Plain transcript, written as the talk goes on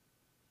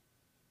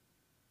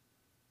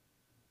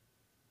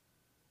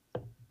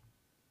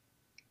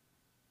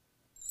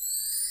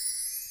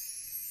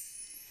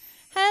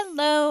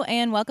Hello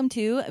and welcome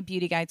to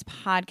Beauty Guides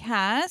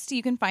Podcast.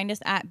 You can find us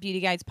at Beauty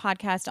Guides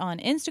Podcast on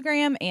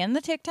Instagram and the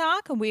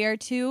TikTok. We are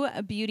two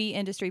beauty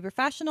industry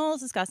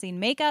professionals discussing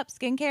makeup,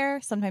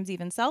 skincare, sometimes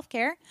even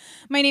self-care.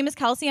 My name is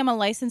Kelsey. I'm a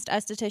licensed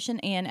esthetician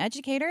and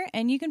educator,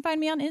 and you can find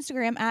me on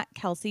Instagram at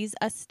Kelsey's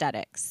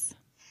Aesthetics.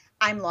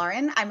 I'm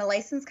Lauren. I'm a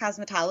licensed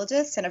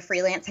cosmetologist and a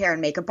freelance hair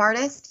and makeup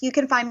artist. You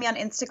can find me on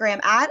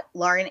Instagram at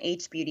Lauren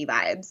H Beauty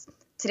Vibes.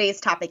 Today's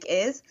topic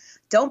is,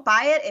 don't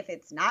buy it if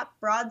it's not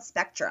broad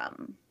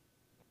spectrum.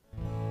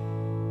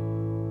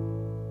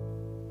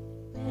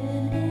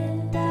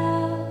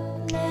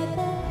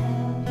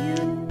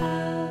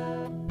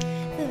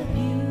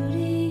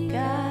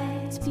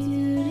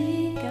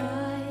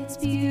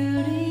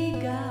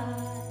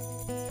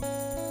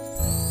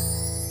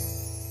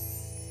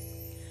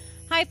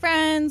 Hi,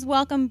 friends.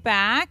 Welcome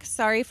back.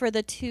 Sorry for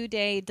the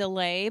 2-day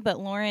delay, but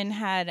Lauren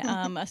had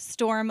a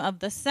storm of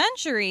the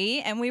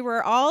century, and we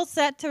were all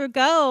set to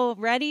go,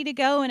 ready to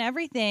go and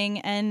everything.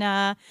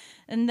 And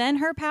then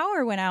her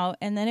power went out,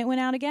 and then it went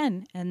out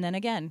again, and then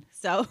again.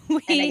 So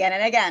And again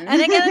and again.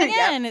 And again and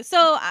again. Yep.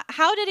 So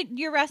how did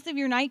your rest of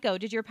your night go?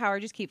 Did your power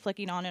just keep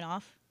flicking on and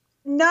off?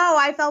 No,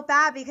 I felt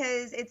bad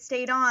because it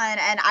stayed on,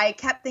 and I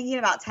kept thinking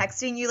about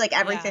texting you like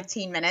every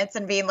 15 minutes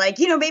and being like,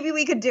 maybe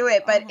we could do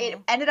it. But it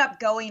ended up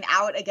going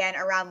out again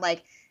around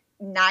like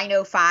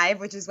 9:05,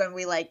 which is when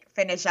we like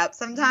finish up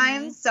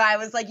sometimes. So I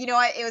was like, you know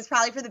what? It was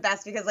probably for the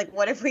best because like,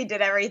 what if we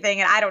did everything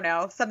and I don't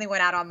know, something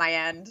went out on my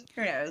end?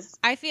 Who knows?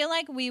 I feel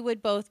like we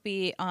would both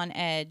be on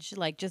edge,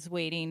 like just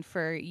waiting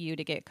for you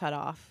to get cut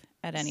off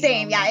at any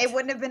Same, moment. yeah, it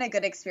wouldn't have been a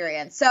good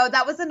experience. So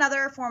that was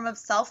another form of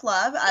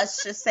self-love,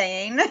 us just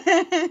saying,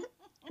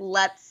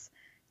 let's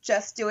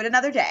just do it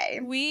another day.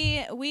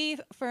 We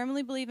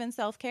firmly believe in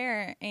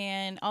self-care,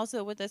 and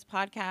also with this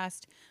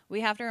podcast,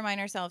 we have to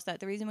remind ourselves that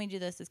the reason we do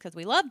this is because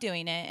we love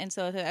doing it, and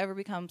so if it ever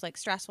becomes like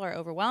stressful or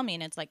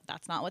overwhelming, it's like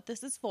that's not what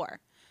this is for.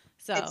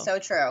 So it's so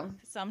true.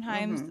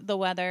 Sometimes the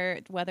weather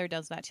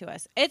does that to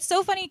us. It's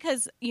so funny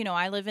because,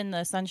 I live in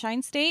the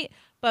Sunshine State,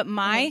 but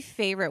my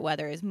favorite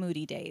weather is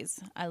moody days.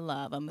 I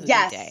love a moody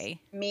day.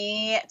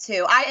 Me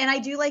too. I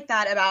do like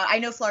that I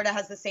know Florida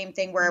has the same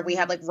thing where we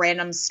have like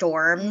random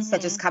storms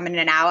that just come in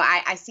and out.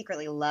 I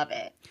secretly love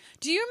it.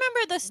 Do you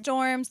remember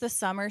the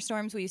summer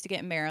storms we used to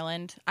get in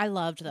Maryland? I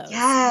loved those.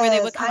 Yes, where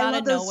they would come out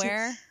of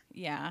nowhere.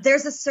 Yeah.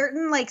 There's a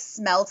certain like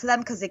smell to them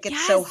because it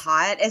gets so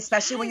hot,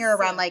 especially when you're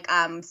around like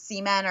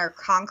cement or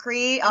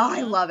concrete. Oh,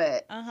 I love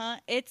it.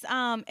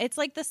 It's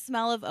like the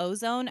smell of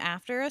ozone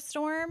after a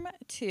storm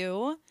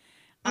too.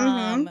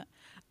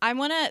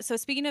 So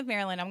speaking of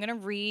Maryland, I'm going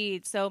to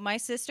read. So my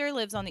sister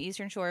lives on the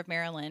Eastern Shore of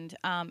Maryland.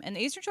 And the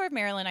Eastern Shore of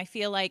Maryland, I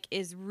feel like,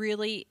 is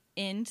really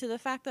into the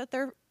fact that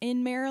they're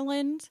in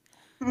Maryland.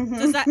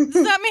 Does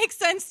that make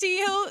sense to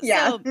you?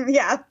 Yeah. So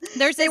yeah.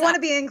 They want to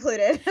be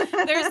included.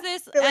 There's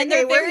this, they're like, and they're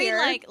hey, we're very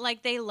here.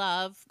 like they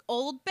love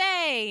Old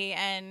Bay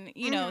and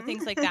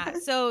things like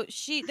that. So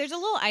there's a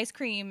little ice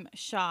cream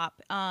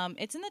shop.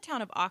 It's in the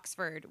town of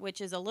Oxford,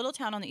 which is a little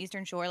town on the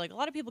Eastern Shore. Like a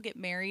lot of people get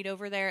married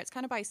over there. It's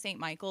kind of by St.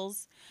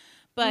 Michael's,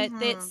 but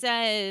it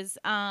says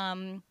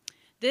so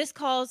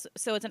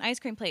it's an ice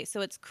cream place.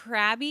 So it's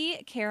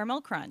Krabby Caramel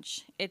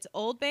Crunch. It's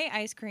Old Bay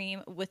ice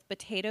cream with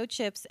potato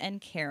chips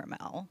and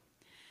caramel.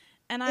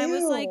 And I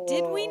was like,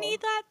 did we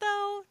need that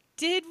though?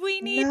 Did we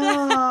need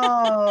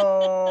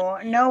that?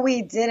 No,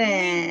 we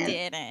didn't. We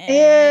didn't.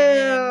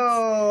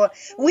 Ew.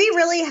 We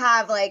really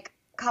have like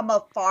come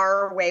a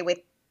far way with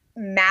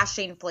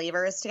mashing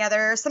flavors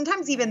together.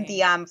 Sometimes even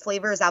the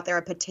flavors out there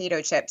of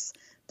potato chips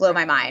blow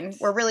my mind.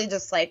 We're really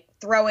just like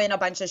throwing a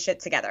bunch of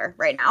shit together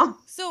right now.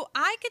 So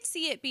I could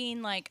see it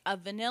being like a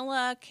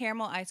vanilla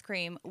caramel ice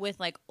cream with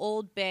like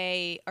Old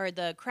Bay or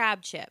the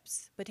crab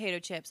chips, potato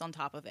chips on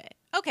top of it.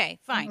 Okay,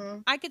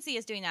 fine. I could see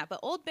us doing that. But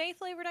Old Bay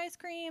flavored ice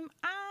cream,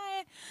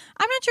 I'm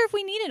not sure if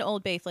we needed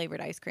Old Bay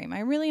flavored ice cream. I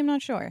really am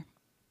not sure.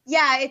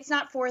 Yeah, it's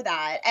not for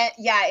that.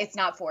 It's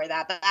not for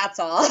that. But that's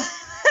all.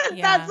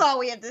 That's all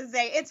we have to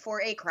say. It's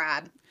for a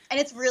crab. And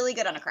it's really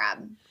good on a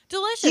crab.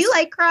 Delicious. Do you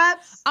like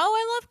crabs? Oh,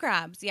 I love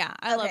crabs. Yeah,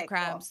 I love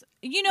crabs.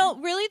 Cool.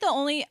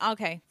 Really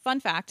fun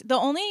fact, the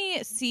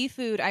only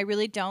seafood I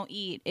really don't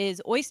eat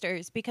is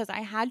oysters because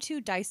I had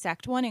to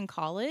dissect one in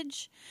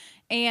college.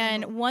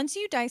 And once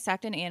you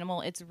dissect an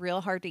animal, it's real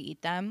hard to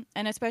eat them.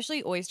 And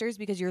especially oysters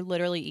because you're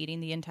literally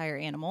eating the entire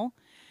animal.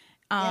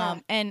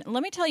 And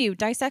let me tell you,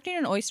 dissecting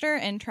an oyster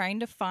and trying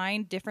to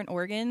find different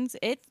organs,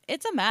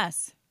 it's a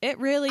mess. It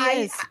really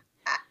is.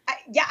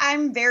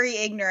 I'm very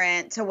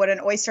ignorant to what an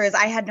oyster is.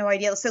 I had no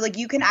idea. So like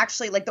you can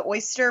actually like the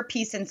oyster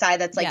piece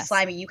inside that's like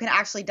slimy, you can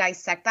actually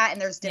dissect that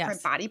and there's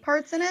different body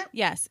parts in it.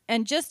 Yes.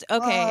 And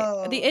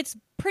it's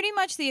pretty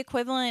much the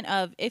equivalent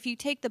of if you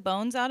take the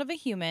bones out of a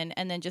human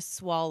and then just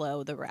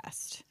swallow the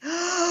rest.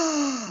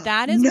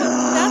 That's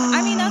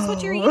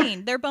what you're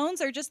eating. Their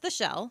bones are just the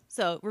shell.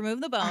 So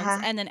remove the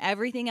bones and then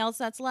everything else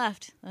that's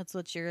left, that's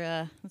what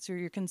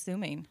you're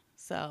consuming.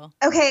 So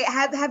okay,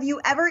 have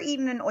you ever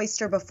eaten an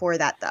oyster before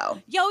that though?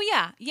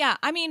 Yeah.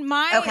 I mean,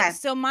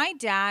 my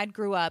dad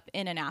grew up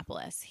in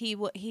Annapolis.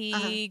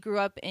 He grew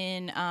up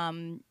in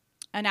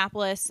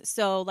Annapolis.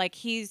 So like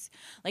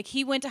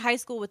he went to high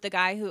school with the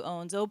guy who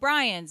owns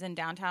O'Brien's in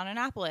downtown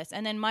Annapolis.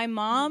 And then my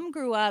mom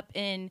grew up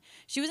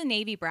she was a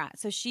Navy brat.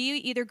 So she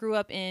either grew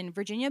up in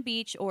Virginia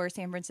Beach or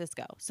San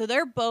Francisco. So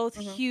they're both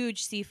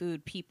huge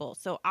seafood people.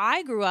 So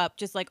I grew up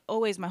just like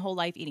always my whole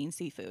life eating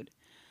seafood.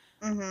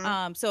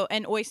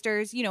 And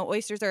oysters,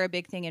 oysters are a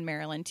big thing in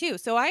Maryland too.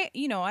 So I'd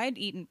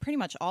eaten pretty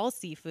much all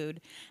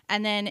seafood.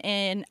 And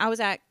then I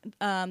was at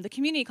the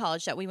community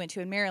college that we went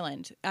to in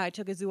Maryland. I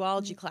took a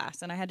zoology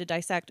class and I had to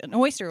dissect an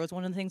oyster was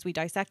one of the things we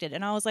dissected.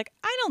 And I was like,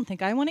 I don't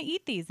think I want to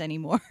eat these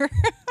anymore.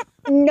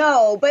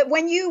 No, but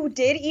when you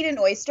did eat an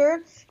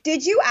oyster,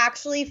 did you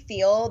actually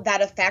feel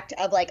that effect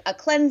of like a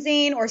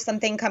cleansing or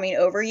something coming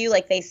over you,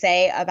 like they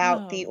say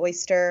about the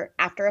oyster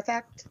after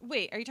effect?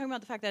 Wait, are you talking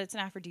about the fact that it's an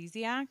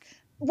aphrodisiac?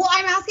 Well,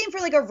 I'm asking for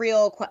like a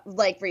real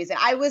reason.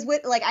 I was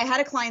I had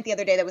a client the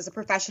other day that was a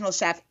professional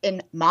chef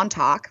in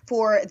Montauk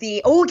for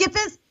the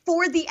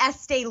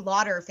Estee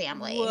Lauder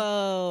family.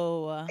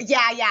 Whoa.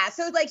 Yeah.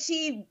 So like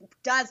she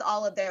does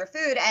all of their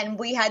food, and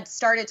we had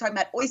started talking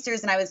about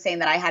oysters, and I was saying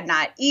that I had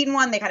not eaten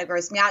one. They kind of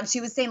grossed me out, and she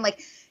was saying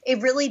like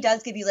it really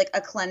does give you like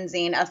a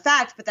cleansing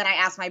effect. But then I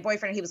asked my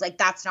boyfriend, and he was like,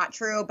 "That's not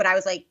true." But I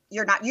was like,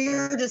 "You're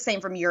just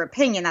saying from your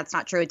opinion that's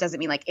not true. It doesn't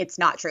mean like it's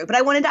not true." But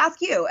I wanted to ask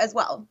you as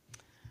well.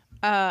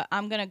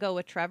 I'm going to go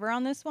with Trevor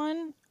on this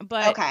one,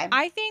 but okay.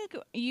 I think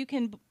you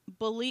can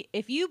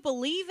if you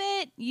believe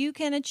it, you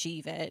can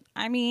achieve it.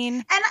 I mean,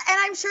 and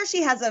I'm sure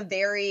she has a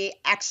very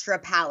extra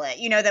palate,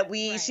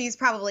 that she's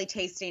probably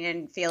tasting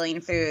and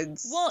feeling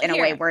foods in a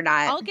way we're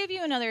not. I'll give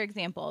you another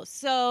example.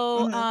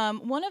 So,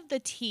 one of the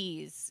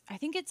teas, I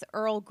think it's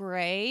Earl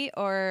Grey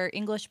or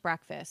English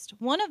breakfast.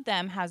 One of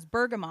them has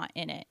bergamot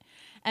in it,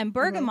 and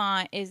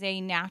bergamot is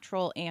a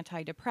natural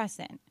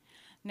antidepressant.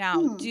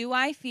 Now, do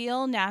I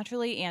feel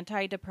naturally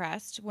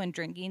antidepressed when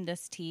drinking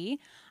this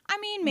tea? I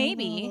mean,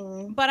 maybe,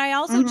 but I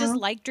also just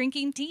like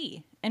drinking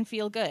tea and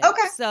feel good.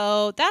 Okay.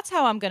 So that's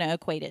how I'm going to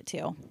equate it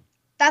to.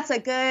 That's a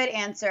good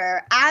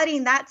answer.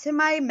 Adding that to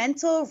my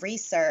mental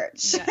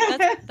research.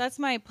 Yeah, that's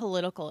my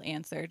political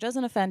answer. It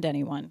doesn't offend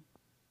anyone.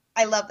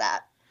 I love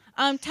that.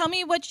 Tell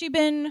me what you've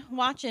been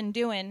watching,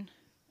 doing.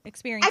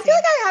 Experiencing. I feel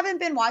like I haven't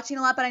been watching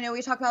a lot, but I know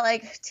we talk about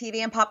like TV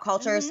and pop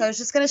culture. So I was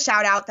just going to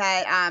shout out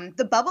that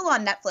The Bubble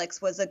on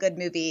Netflix was a good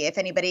movie if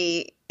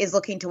anybody is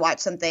looking to watch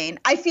something.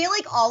 I feel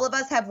like all of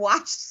us have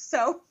watched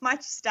so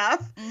much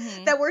stuff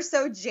that we're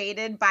so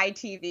jaded by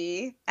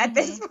TV at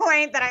this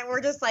point that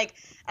we're just like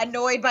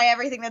annoyed by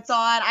everything that's on.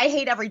 I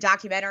hate every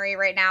documentary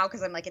right now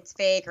because I'm like, it's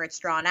fake or it's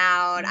drawn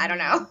out. I don't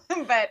know.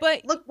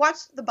 but look, watch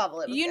The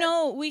Bubble.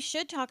 We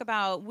should talk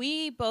about,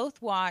 we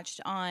both watched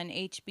on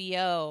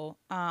HBO.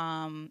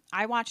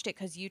 I watched it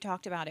because you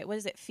talked about it. What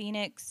is it?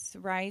 Phoenix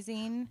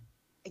Rising?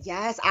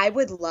 Yes, I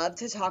would love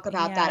to talk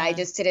about that. I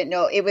just didn't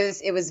know. It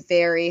was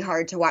very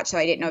hard to watch, so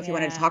I didn't know if you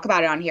wanted to talk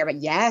about it on here. But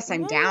yes,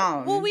 I'm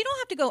down. Well, we don't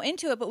have to go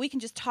into it, but we can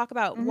just talk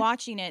about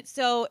watching it.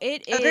 So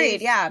it is.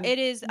 Agreed, yeah. It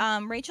is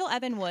Rachel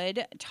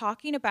Evan-Wood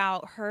talking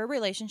about her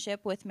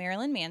relationship with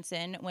Marilyn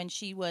Manson when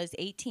she was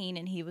 18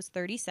 and he was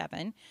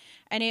 37.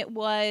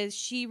 And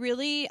she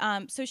really,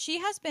 so she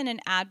has been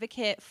an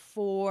advocate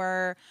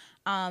for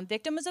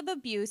victims of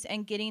abuse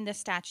and getting the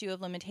statute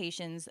of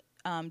limitations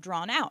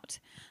drawn out,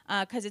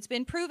 because it's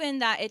been proven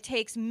that it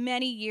takes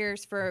many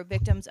years for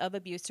victims of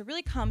abuse to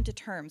really come to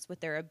terms with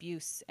their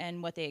abuse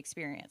and what they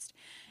experienced.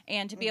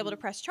 And to be able to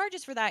press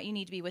charges for that, you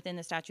need to be within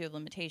the statute of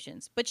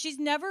limitations. But she's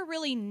never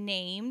really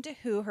named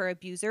who her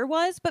abuser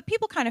was, but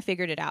people kind of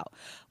figured it out.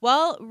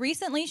 Well,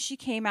 recently she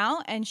came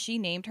out and she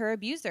named her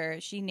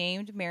abuser. She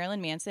named Marilyn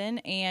Manson,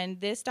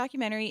 and this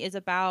documentary is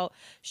about,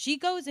 she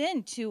goes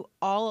into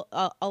a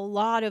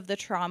lot of the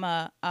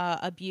trauma,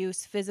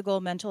 abuse, physical,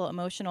 mental,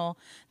 emotional,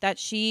 that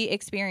she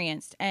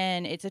experienced.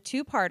 And it's a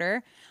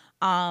two-parter.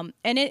 And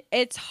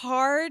it's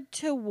hard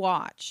to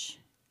watch.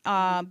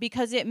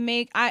 Because it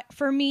made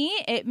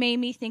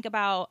me think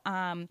about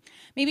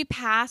maybe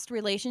past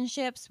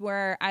relationships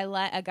where I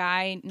let a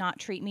guy not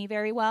treat me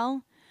very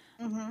well.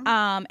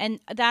 And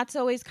that's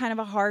always kind of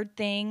a hard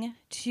thing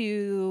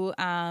to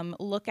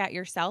look at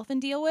yourself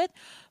and deal with.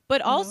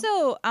 But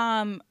also,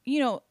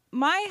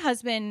 my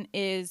husband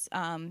is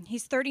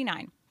he's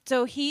 39.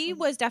 So he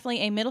was definitely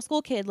a middle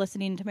school kid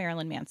listening to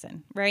Marilyn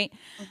Manson, right?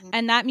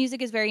 And that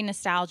music is very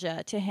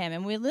nostalgia to him.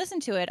 And we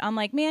listen to it. I'm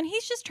like, man,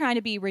 he's just trying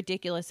to be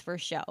ridiculous for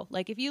show.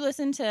 Like if you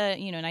listen to,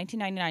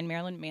 1999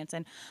 Marilyn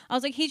Manson, I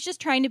was like, he's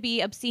just trying to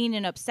be obscene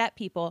and upset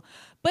people.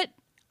 But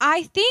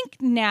I think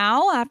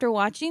now after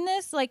watching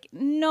this, like,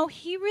 no,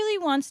 he really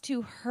wants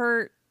to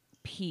hurt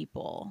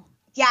people.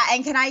 Yeah,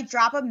 and can I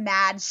drop a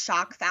mad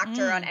shock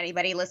factor on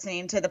anybody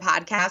listening to the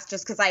podcast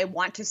just because I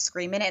want to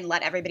scream in it and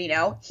let everybody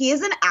know? He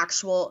is an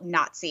actual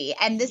Nazi.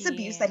 And this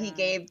abuse that he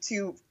gave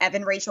to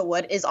Evan Rachel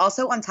Wood is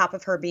also on top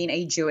of her being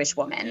a Jewish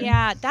woman.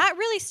 Yeah, that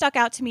really stuck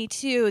out to me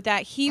too,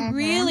 that he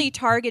really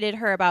targeted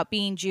her about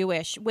being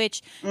Jewish,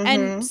 which,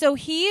 and so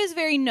he is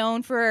very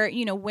known for,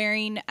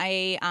 wearing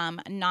a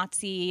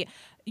Nazi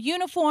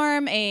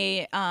uniform,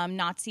 a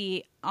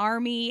Nazi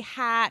army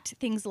hat,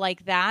 things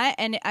like that.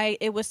 And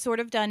it was sort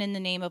of done in the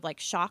name of like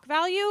shock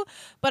value.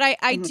 But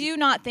I do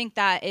not think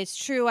that is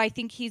true. I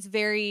think he's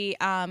very,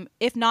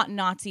 if not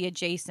Nazi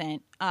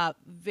adjacent,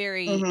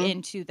 very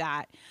into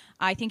that.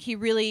 I think he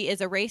really is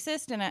a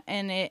racist,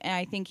 and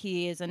I think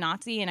he is a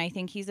Nazi, and I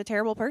think he's a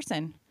terrible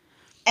person.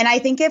 And I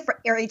think if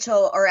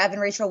Evan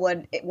Rachel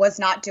Wood was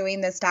not doing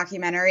this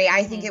documentary,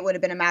 I think it would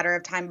have been a matter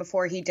of time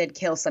before he did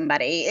kill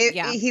somebody.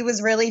 He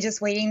was really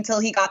just waiting until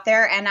he got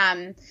there.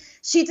 And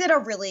she did a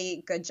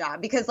really good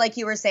job because, like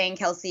you were saying,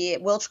 Kelsey,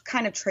 it will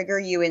kind of trigger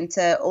you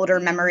into older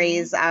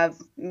memories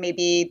of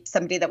maybe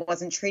somebody that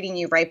wasn't treating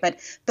you right. But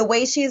the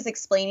way she is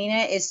explaining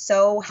it is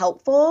so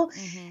helpful,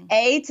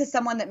 A, to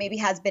someone that maybe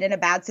has been in a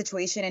bad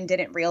situation and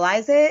didn't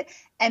realize it.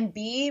 And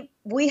B,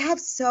 we have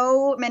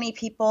so many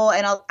people,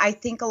 and I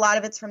think a lot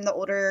of it's from the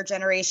older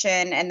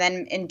generation and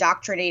then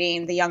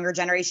indoctrinating the younger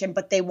generation,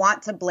 but they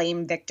want to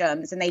blame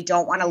victims and they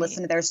don't want to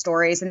listen to their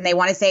stories. And they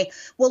want to say,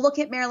 well, look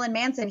at Marilyn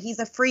Manson. He's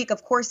a freak.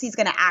 Of course he's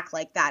going to act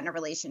like that in a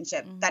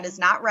relationship. That is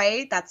not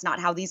right. That's not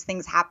how these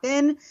things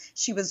happen.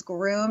 She was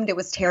groomed. It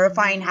was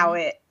terrifying how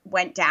it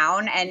went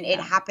down, and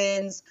it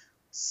happens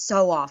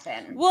so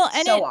often. Well,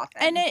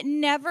 and it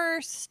never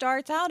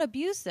starts out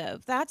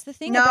abusive. That's the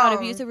thing about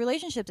abusive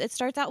relationships. It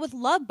starts out with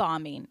love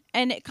bombing,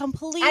 and it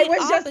complete opposite. I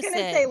was just going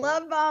to say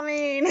love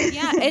bombing.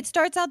 Yeah, it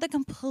starts out the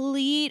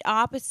complete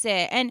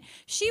opposite. And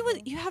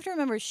you have to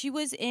remember, she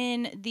was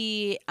in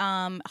the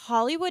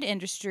Hollywood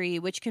industry,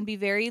 which can be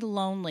very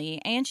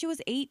lonely, and she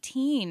was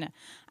 18.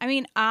 I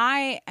mean,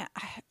 I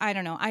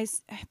don't know.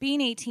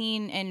 Being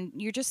 18 and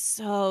you're just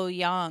so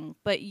young,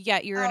 but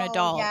yet you're an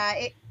adult.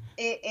 Yeah,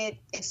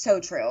 it's so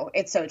true.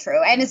 It's so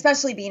true. And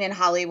especially being in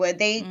Hollywood,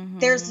 it's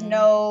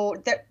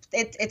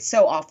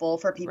so awful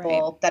for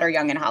people that are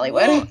young in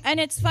Hollywood. Well, and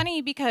it's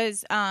funny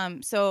because,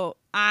 so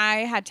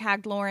I had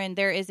tagged Lauren,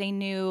 there is a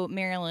new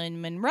Marilyn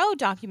Monroe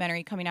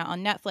documentary coming out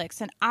on Netflix.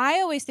 And I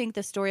always think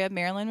the story of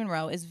Marilyn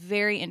Monroe is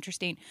very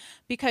interesting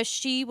because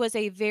she was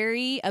a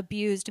very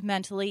abused,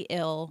 mentally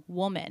ill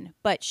woman,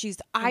 but she's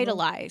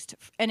idolized.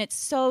 And it's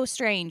so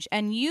strange.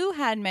 And you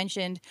had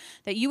mentioned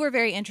that you were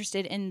very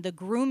interested in the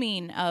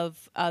grooming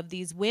of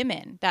these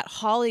women that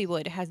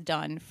Hollywood has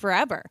done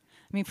forever.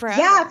 I mean,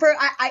 forever. Yeah,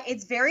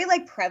 it's very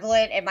like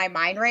prevalent in my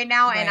mind right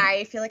now, and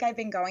I feel like I've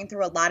been going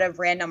through a lot of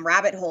random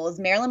rabbit holes.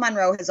 Marilyn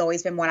Monroe has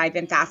always been one I've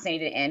been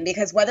fascinated in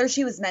because whether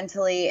she was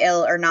mentally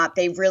ill or not,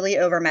 they really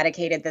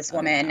over-medicated this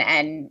woman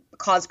and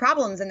caused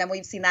problems. And then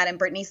we've seen that in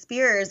Britney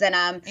Spears, and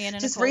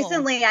just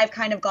recently I've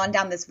kind of gone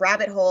down this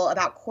rabbit hole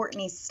about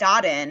Courtney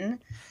Stodden.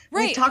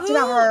 Right. We've talked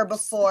about her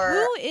before.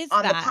 Who is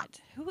that?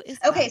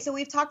 Okay, so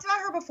we've talked about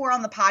her before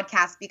on the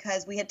podcast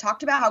because we had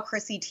talked about how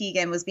Chrissy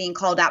Teigen was being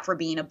called out for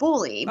being a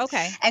bully.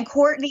 Okay. And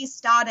Courtney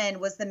Stodden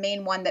was the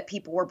main one that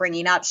people were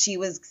bringing up. She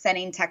was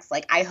sending texts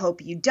like, I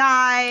hope you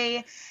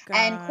die.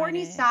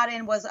 Courtney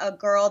Stodden was a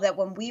girl that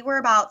when we were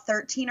about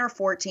 13 or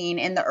 14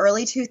 in the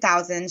early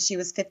 2000s, she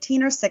was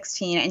 15 or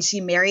 16, and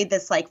she married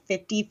this like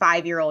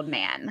 55-year-old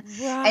man.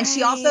 Right. And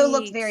she also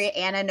looked very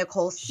Anna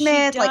Nicole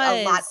Smith, like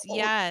a lot old.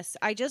 Yes,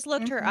 I just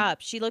looked her up.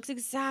 She looks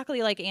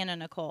exactly like Anna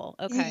Nicole.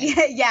 Okay.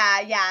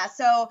 Yeah.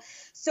 So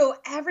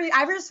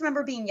I just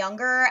remember being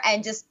younger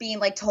and just being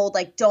like told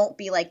like, don't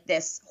be like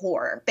this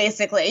whore,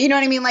 basically. You know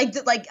what I mean? Like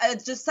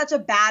just such a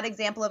bad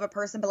example of a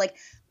person. But like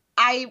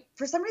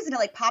for some reason it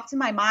like popped in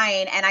my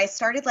mind, and I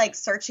started like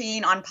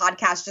searching on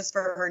podcasts just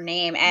for her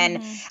name,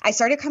 and I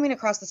started coming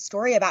across the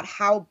story about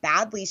how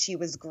badly she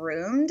was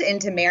groomed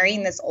into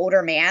marrying this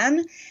older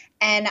man,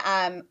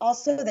 and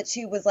also that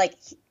she was like.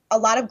 A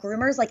lot of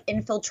groomers like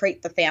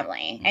infiltrate the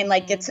family and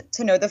like get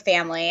to know the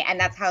family, and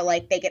that's how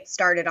like they get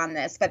started on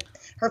this. But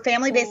her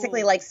family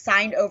basically like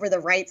signed over the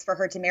rights for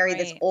her to marry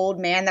this old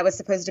man that was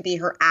supposed to be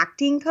her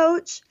acting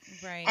coach.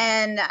 Right.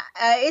 And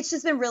it's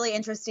just been really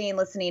interesting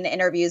listening to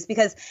interviews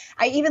because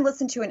I even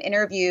listened to an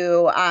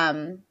interview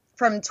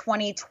from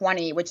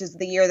 2020, which is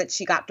the year that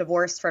she got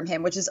divorced from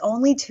him, which is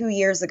only 2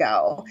 years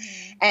ago.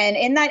 And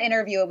in that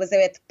interview, it was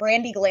with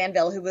Brandi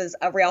Glanville, who was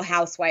a Real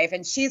Housewife,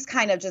 and she's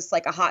kind of just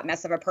like a hot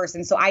mess of a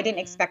person. So I didn't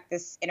expect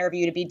this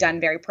interview to be done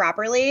very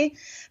properly.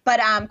 But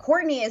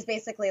Courtney is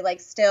basically like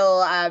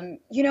still,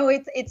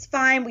 it's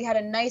fine. We had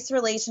a nice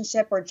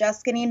relationship. We're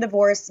just getting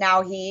divorced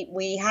now.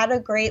 We had a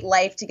great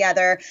life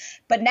together.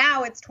 But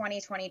now it's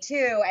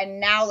 2022,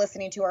 and now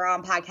listening to her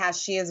on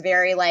podcast, she is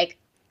very like,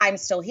 I'm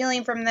still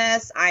healing from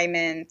this. I'm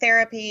in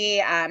therapy.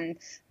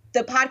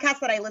 The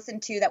podcast that I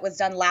listened to that was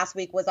done last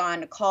week was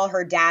on Call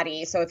Her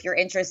Daddy. So if you're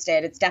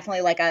interested, it's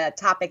definitely like a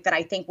topic that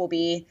I think will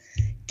be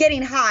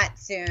getting hot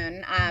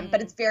soon.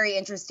 But it's very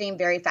interesting,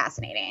 very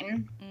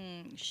fascinating.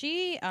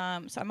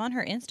 So I'm on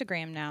her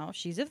Instagram now.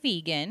 She's a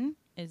vegan.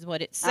 is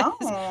what it says.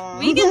 Oh.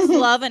 Vegans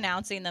love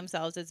announcing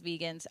themselves as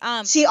vegans.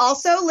 She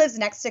also lives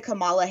next to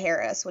Kamala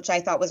Harris, which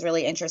I thought was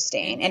really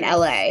interesting in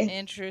LA.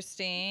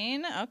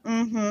 Interesting. Okay.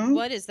 Mm-hmm.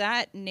 What is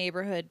that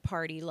neighborhood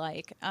party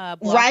like? Block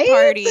Right?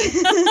 party.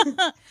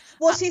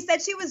 Well, she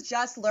said she was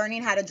just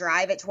learning how to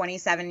drive at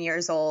 27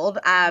 years old.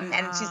 And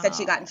she said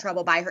she got in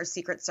trouble by her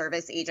Secret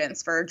Service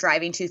agents for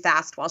driving too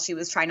fast while she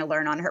was trying to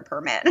learn on her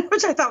permit,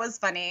 which I thought was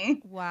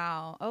funny.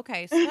 Wow.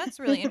 Okay. So that's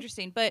really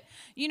interesting. But,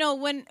 you know,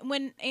 when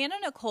Anna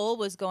Nicole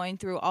was going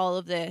through all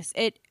of this,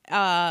 it,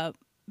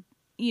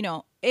 you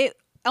know, it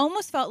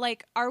almost felt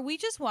like, are we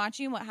just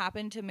watching what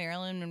happened to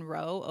Marilyn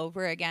Monroe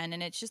over again?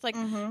 And it's just like,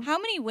 how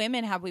many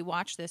women have we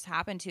watched this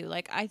happen to?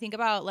 Like, I think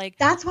about like,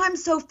 that's why I'm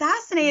so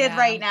fascinated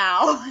right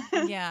now.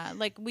 Yeah.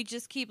 Like we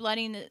just keep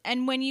letting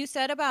and when you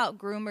said about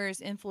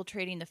groomers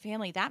infiltrating the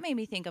family, that made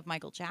me think of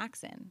Michael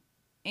Jackson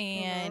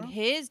and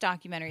his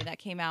documentary that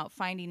came out,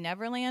 Finding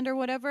Neverland or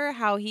whatever,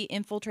 how he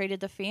infiltrated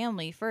the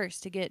family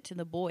first to get to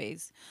the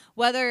boys.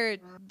 Whether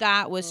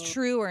that was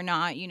true or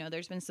not, you know,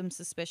 there's been some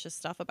suspicious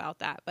stuff about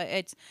that, but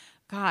it's,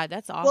 God,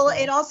 that's awful. Well,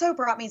 it also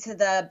brought me to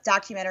the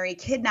documentary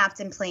Kidnapped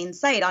in Plain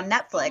Sight on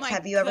Netflix. Oh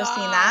have you ever seen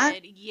that?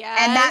 Yes.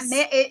 And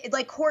that,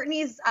 like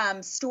Courtney's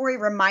story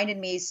reminded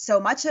me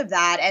so much of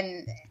that.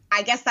 And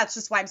I guess that's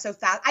just why I'm so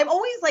fast. I'm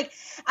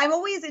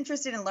always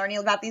interested in learning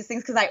about these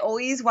things because I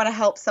always want to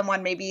help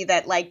someone maybe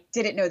that like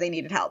didn't know they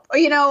needed help, or,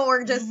 you know,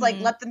 or just like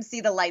let them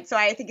see the light. So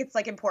I think it's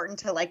like important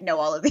to like know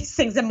all of these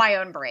things in my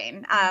own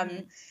brain.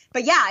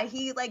 But yeah,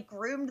 he like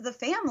groomed the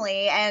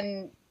family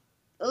and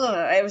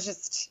it was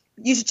just,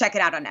 you should check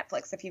it out on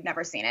Netflix if you've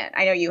never seen it.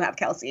 I know you have,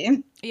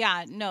 Kelsey.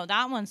 Yeah, no,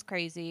 that one's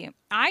crazy.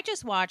 I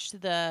just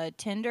watched the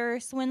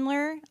Tinder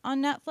Swindler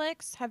on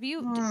Netflix. Have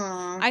you?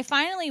 I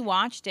finally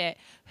watched it.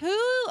 Who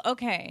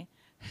are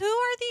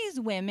these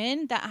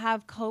women that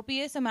have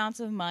copious amounts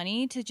of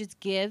money to just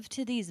give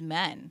to these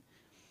men?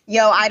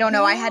 Yo, I don't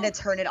know. I had to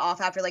turn it off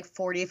after like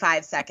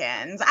 45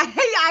 seconds.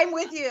 I'm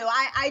with you.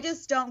 I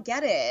just don't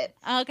get it.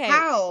 Okay.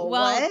 How?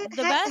 Well,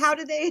 what? How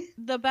did they?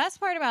 The best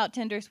part about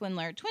Tinder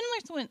Swindler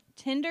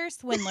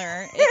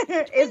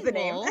is the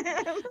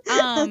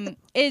name.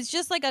 Is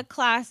just like a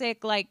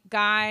classic like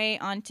guy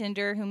on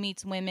Tinder who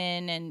meets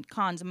women and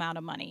cons them out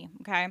of money.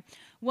 Okay.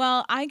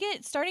 Well, I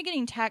started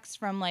getting texts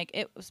from like,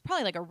 it was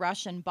probably like a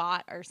Russian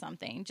bot or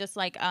something, just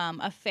like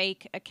a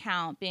fake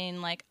account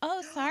being like,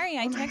 oh, sorry,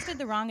 I texted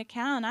the wrong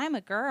account. I'm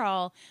a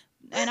girl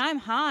and I'm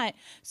hot.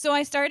 So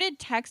I started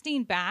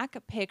texting back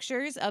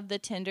pictures of the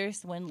Tinder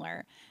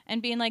Swindler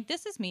and being like,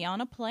 this is me on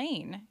a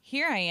plane.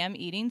 Here I am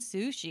eating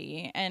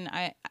sushi. And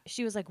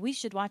she was like, we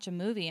should watch a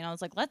movie. And I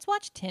was like, let's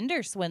watch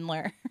Tinder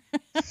Swindler.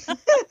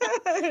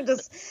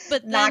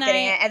 But not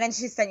getting it. And then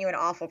she sent you an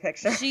awful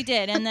picture. She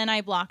did. And then I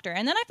blocked her.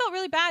 And then I felt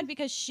really bad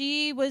because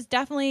she was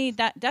definitely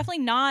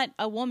not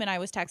a woman I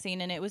was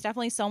texting. And it was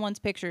definitely someone's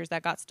pictures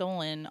that got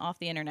stolen off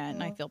the internet.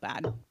 And I feel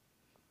bad.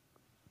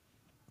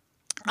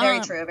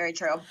 Very true. Very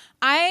true.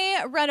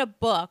 I read a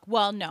book.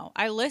 Well, no,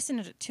 I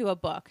listened to a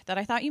book that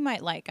I thought you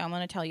might like. I'm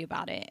going to tell you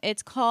about it.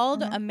 It's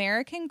called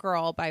American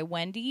Girl by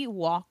Wendy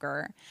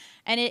Walker.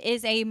 And it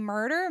is a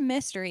murder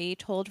mystery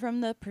told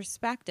from the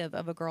perspective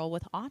of a girl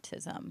with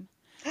autism.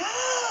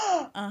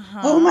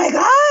 Oh my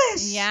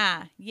gosh.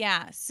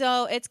 Yeah.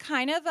 So it's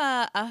kind of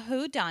a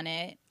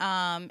whodunit.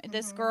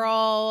 This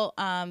girl,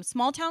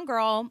 small town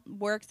girl,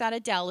 works at a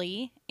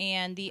deli,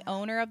 and the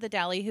owner of the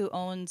deli, who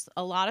owns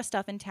a lot of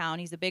stuff in town,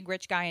 he's a big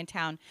rich guy in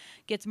town,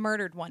 gets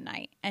murdered one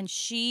night. And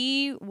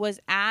she was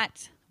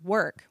at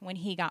work when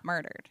he got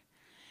murdered.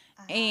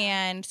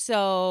 And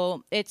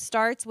so it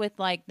starts with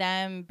like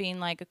them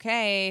being like,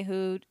 okay,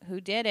 who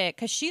did it?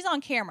 Because she's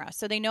on camera,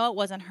 so they know it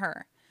wasn't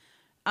her.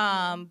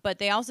 But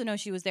they also know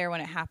she was there when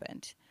it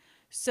happened.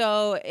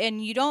 So,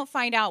 and you don't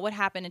find out what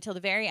happened until the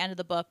very end of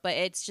the book, but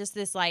it's just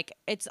this, like,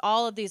 it's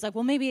all of these, like,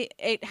 well, maybe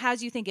it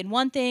has you thinking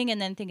one thing and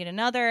then thinking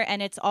another,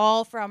 and it's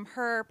all from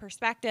her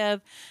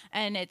perspective,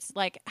 and it's,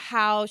 like,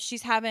 how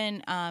she's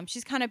having,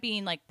 she's kind of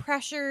being, like,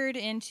 pressured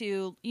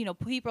into, you know,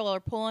 people are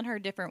pulling her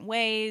different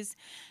ways,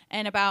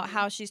 and about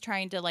how she's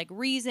trying to, like,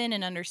 reason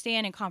and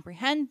understand and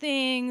comprehend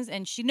things,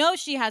 and she knows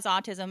she has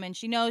autism, and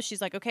she knows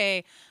she's like,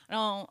 okay, I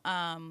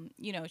don't,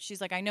 you know, she's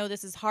like, I know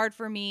this is hard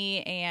for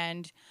me,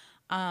 and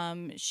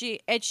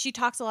she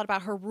talks a lot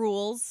about her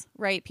rules,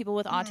 right? People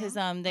with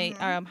autism, they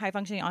high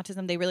functioning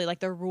autism, they really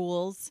like their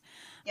rules.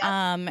 Yep.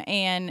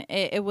 And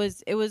it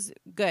was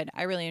good.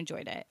 I really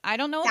enjoyed it. I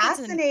don't know.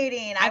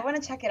 Fascinating. I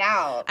want to check it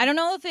out. I don't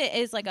know if it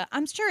is like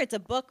I'm sure it's a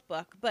book,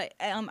 but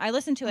I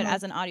listened to it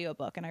as an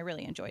audiobook and I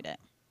really enjoyed it.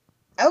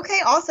 Okay,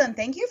 awesome.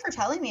 Thank you for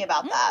telling me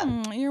about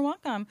that. You're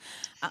welcome.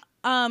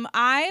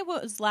 I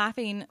was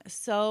laughing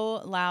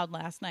so loud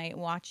last night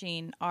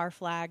watching Our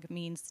Flag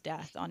Means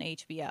Death on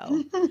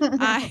HBO.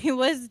 I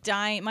was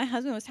dying. My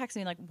husband was texting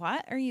me like,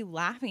 what are you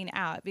laughing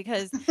at?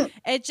 Because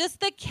it's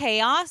just the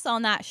chaos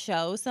on that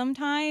show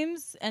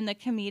sometimes and the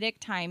comedic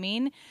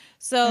timing.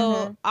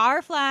 So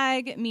Our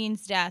Flag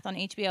Means Death on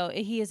HBO.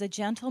 He is a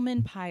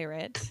gentleman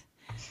pirate.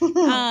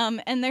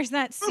 And there's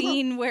that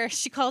scene where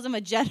she calls him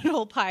a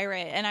genital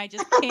pirate, and I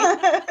just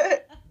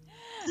can't.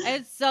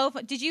 It's so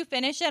fun. Did you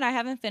finish it? I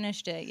haven't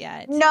finished it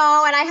yet.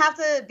 No, and I have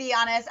to be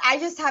honest, I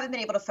just haven't been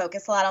able to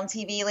focus a lot on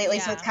TV lately,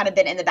 so it's kind of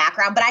been in the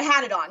background. But I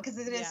had it on because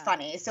it is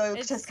funny, so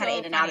it's just kind of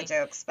in and out of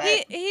jokes.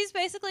 But he's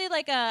basically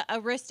like a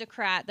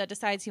aristocrat that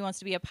decides he wants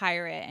to be a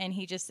pirate, and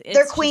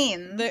they're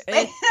queens.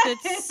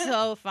 It's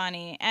so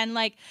funny, and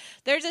like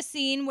there's a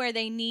scene where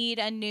they need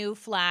a new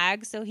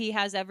flag, so he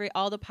has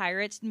all the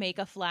pirates make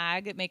a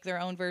flag, make their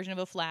own version of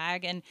a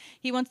flag, and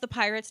he wants the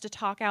pirates to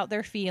talk out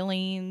their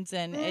feelings,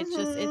 and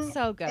it's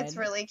so good. It's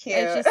really cute.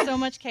 It's just so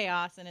much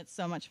chaos, and it's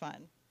so much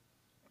fun.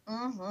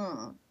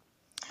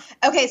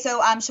 Okay,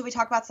 so should we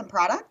talk about some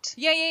product?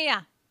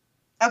 Yeah.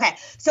 Okay,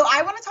 so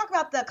I want to talk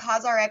about the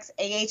COSRX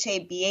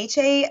AHA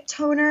BHA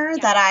toner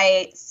that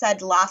I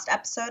said last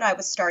episode I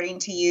was starting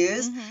to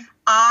use.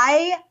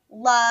 I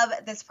love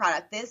this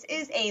product. This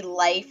is a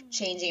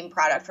life-changing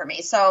product for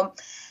me. So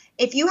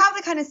if you have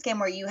the kind of skin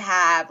where you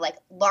have like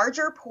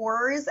larger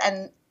pores,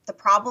 and the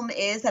problem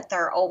is that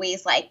they're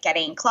always like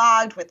getting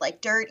clogged with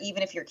like dirt,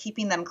 even if you're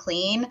keeping them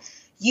clean,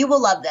 you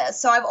will love this.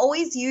 So I've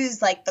always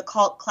used like the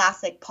cult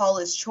classic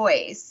Paula's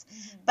Choice,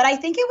 but I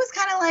think it was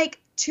kind of like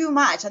too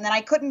much, and then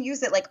I couldn't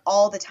use it like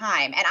all the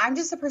time. And I'm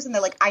just a person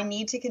that like I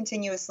need to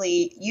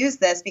continuously use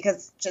this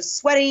because just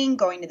sweating,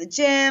 going to the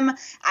gym,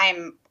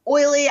 I'm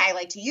oily. I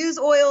like to use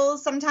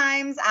oils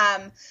sometimes.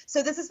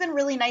 So this has been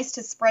really nice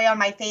to spray on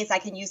my face. I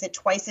can use it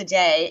twice a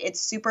day. It's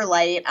super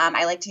light.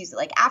 I like to use it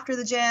like after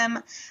the gym.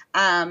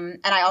 And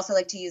I also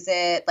like to use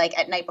it like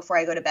at night before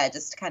I go to bed,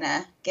 just to kind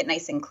of get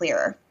nice and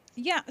clear.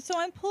 Yeah, so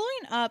I'm pulling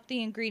up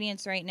the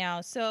ingredients right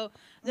now. So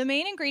the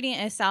main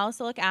ingredient is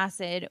salicylic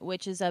acid,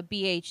 which is a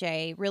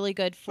BHA, really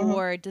good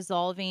for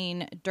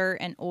dissolving dirt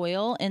and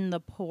oil in the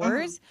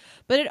pores.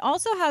 But it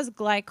also has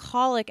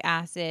glycolic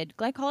acid.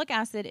 Glycolic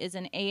acid is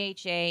an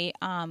AHA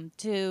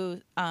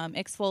to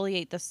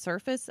exfoliate the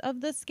surface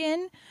of the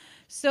skin.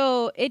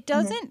 So it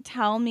doesn't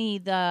tell me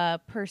the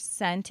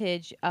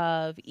percentage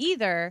of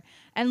either.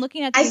 And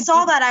looking at I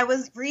saw that. I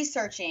was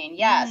researching.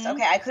 Yes.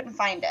 Okay. I couldn't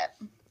find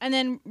it. And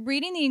then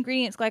reading the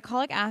ingredients,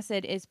 glycolic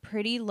acid is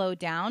pretty low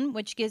down,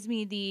 which gives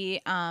me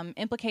the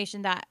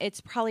implication that it's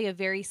probably a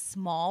very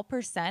small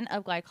percent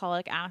of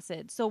glycolic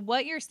acid. So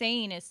what you're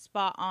saying is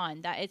spot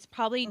on, that it's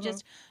probably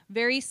just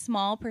very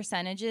small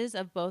percentages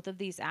of both of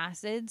these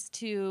acids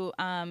to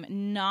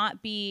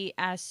not be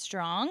as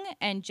strong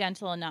and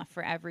gentle enough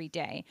for every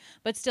day,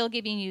 but still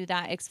giving you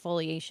that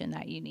exfoliation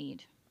that you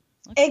need.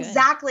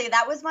 Exactly.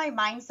 That was my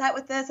mindset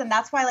with this. And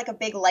that's why like a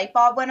big light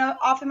bulb went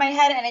off in my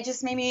head. And it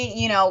just made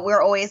me,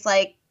 we're always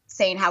like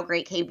saying how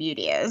great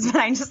K-Beauty is. But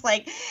I'm just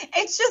like,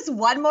 it's just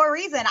one more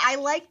reason. I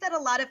like that a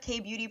lot of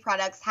K-Beauty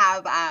products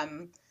have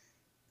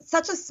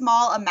such a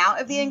small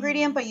amount of the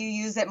ingredient, but you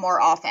use it more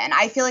often.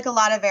 I feel like a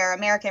lot of our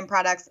American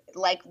products,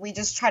 like we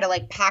just try to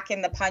like pack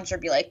in the punch or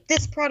be like,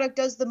 this product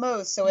does the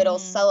most, so it'll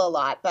sell a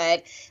lot.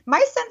 But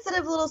my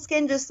sensitive little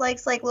skin just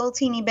likes like little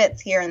teeny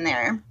bits here and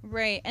there.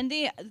 Right. And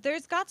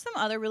there's got some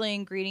other really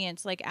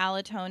ingredients like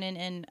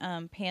allotonin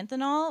and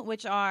panthenol,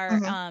 which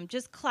are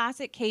just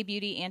classic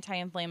K-Beauty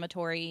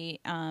anti-inflammatory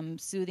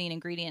soothing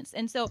ingredients.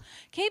 And so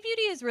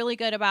K-Beauty is really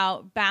good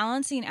about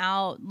balancing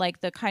out like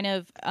the kind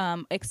of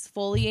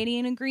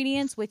exfoliating ingredients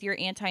with your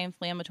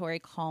anti-inflammatory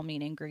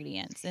calming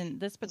ingredients. And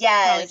this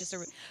probably just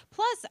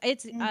plus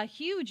it's a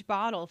huge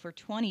bottle for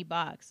 $20.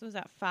 What was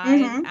that,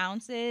 5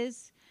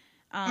 ounces?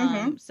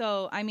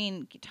 So I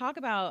mean,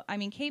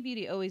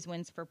 K-Beauty always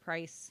wins for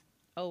price,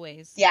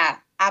 always. Yeah,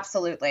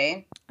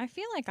 absolutely. I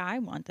feel like I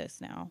want this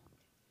now.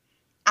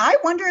 I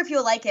wonder if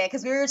you'll like it,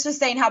 because we were just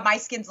saying how my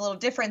skin's a little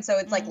different, so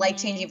it's like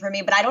life-changing for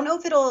me. But I don't know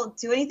if it'll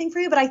do anything for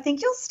you, but I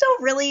think you'll still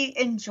really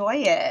enjoy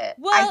it.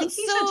 Well, I think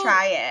you should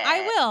try it.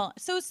 I will.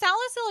 So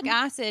salicylic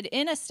acid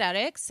in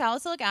aesthetics,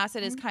 salicylic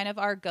acid is kind of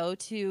our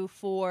go-to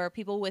for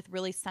people with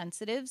really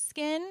sensitive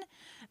skin.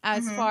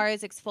 As far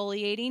as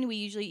exfoliating, we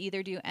usually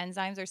either do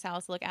enzymes or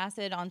salicylic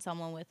acid on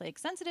someone with like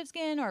sensitive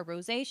skin or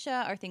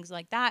rosacea or things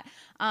like that,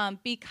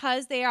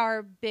 because they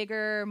are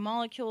bigger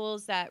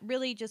molecules that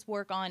really just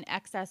work on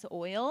excess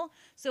oil.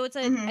 So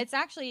it's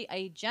actually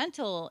a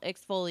gentle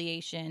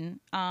exfoliation.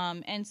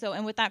 And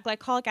with that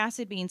glycolic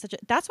acid being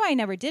that's why I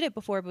never did it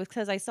before,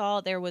 because I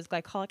saw there was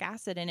glycolic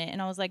acid in it,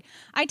 and I was like,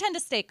 I tend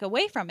to stay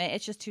away from it.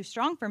 It's just too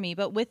strong for me.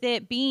 But with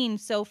it being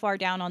so far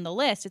down on the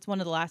list, it's one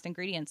of the last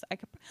ingredients. I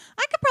could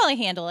probably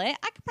handle it.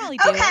 I could probably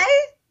do it. Okay,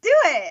 do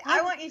it.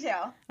 I want you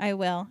to. I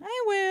will.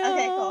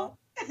 Okay, cool.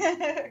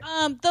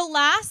 The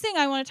last thing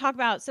I want to talk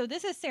about, so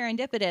this is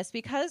serendipitous,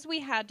 because we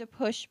had to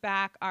push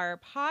back our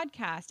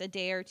podcast a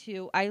day or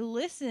two. I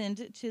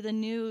listened to the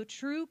new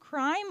True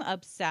Crime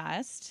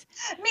Obsessed.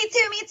 Me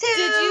too.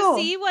 Did you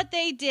see what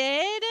they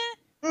did?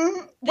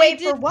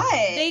 Wait, for what?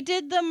 They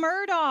did the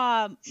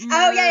Murdaugh murders.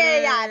 Oh,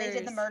 yeah. They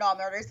did the Murdaugh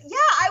murders. Yeah,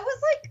 I was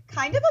like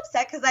kind of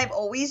upset because I've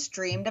always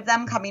dreamed of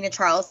them coming to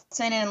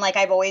Charleston, and like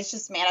I've always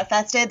just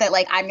manifested that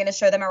like I'm going to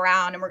show them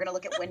around and we're going to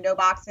look at window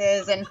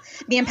boxes, and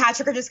me and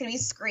Patrick are just going to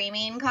be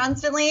screaming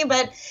constantly.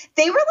 But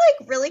they were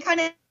like really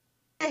kind of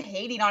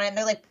hating on it, and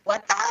they're like,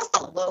 what the hell's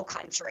the Low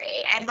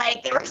Country? And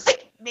like they were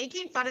like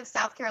making fun of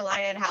South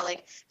Carolina and how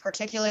like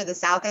particular the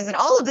South is, and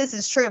all of this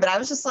is true, but I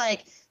was just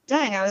like,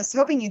 dang, I was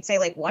hoping you'd say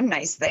like one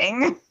nice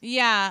thing.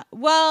 Yeah.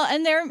 Well,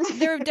 and they're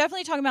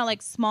definitely talking about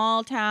like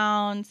small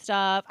town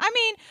stuff. I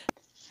mean,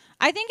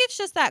 I think it's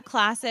just that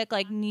classic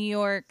like New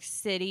York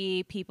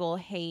City people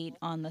hate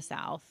on the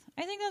South.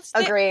 I think that's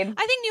agreed.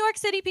 I think New York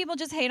City people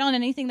just hate on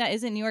anything that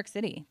isn't New York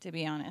City, to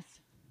be honest.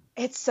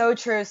 It's so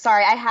true.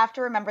 Sorry, I have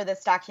to remember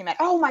this document.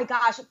 Oh my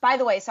gosh. By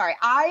the way, sorry.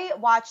 I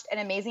watched an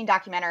amazing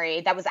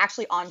documentary that was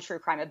actually on True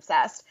Crime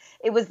Obsessed.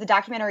 It was the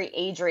documentary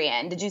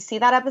Adrian. Did you see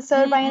that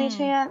episode by any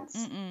chance?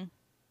 Mm-mm.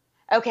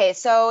 Okay,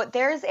 so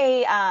there's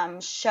a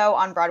show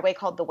on Broadway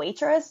called The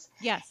Waitress.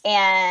 Yes.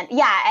 And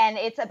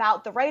it's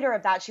about the writer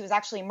of that. She was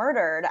actually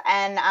murdered.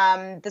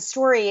 And the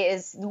story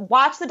is,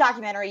 watch the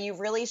documentary. You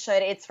really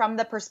should. It's from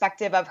the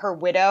perspective of her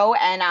widow.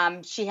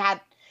 And he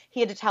had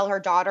to tell her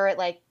daughter at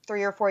like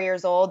 3 or 4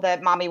 years old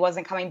that mommy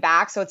wasn't coming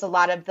back. So it's a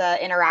lot of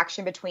the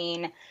interaction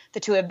between the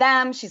two of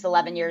them. She's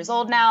 11 years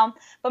old now.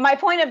 But my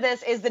point of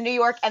this is the New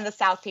York and the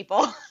South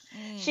people.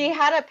 She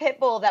had a pit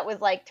bull that was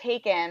like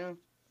taken,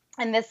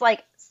 and this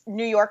like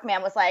New York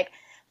man was like,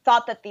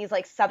 thought that these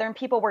like Southern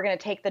people were going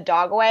to take the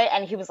dog away.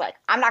 And he was like,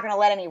 I'm not going to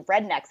let any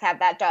rednecks have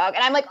that dog.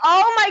 And I'm like,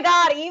 oh my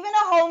God, even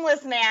a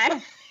homeless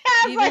man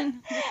has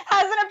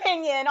an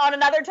opinion on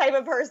another type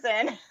of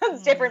person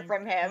that's different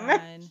from him.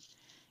 God.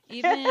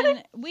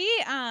 Even we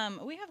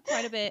have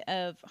quite a bit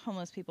of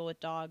homeless people with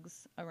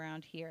dogs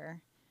around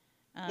here.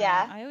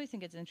 Yeah. I always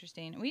think it's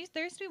interesting.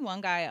 There used to be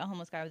one guy, a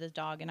homeless guy with his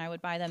dog, and I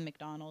would buy them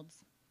McDonald's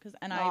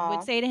I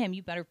would say to him,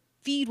 you better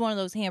feed one of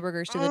those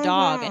hamburgers to the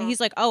dog. And he's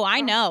like, oh,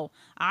 I know.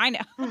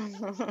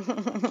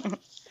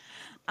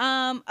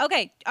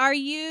 Okay. Are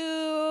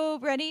you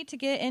ready to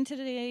get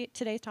into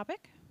today's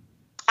topic?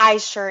 I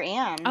sure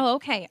am. Oh,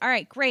 okay. All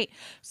right, great.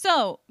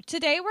 So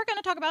today we're going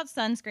to talk about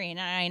sunscreen.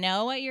 And I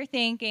know what you're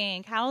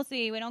thinking.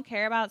 Kelsey, we don't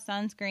care about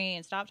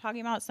sunscreen. Stop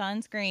talking about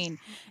sunscreen.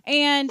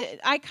 And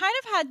I kind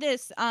of had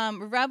this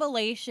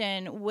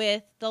revelation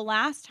with the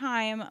last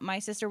time my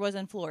sister was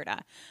in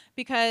Florida,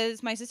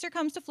 because my sister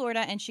comes to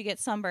Florida and she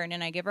gets sunburned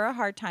and I give her a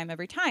hard time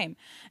every time.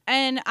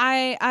 And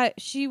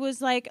she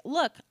was like,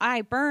 look,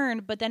 I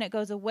burned, but then it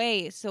goes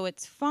away, so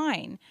it's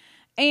fine.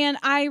 And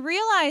I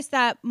realized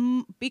that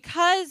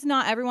because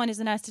not everyone is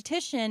an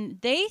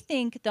esthetician, they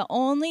think the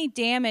only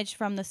damage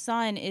from the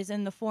sun is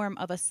in the form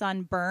of a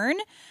sunburn,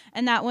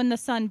 and that when the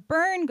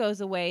sunburn goes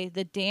away,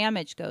 the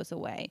damage goes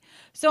away.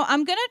 So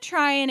I'm going to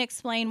try and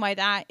explain why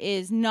that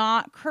is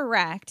not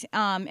correct,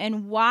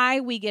 and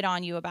why we get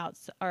on you about,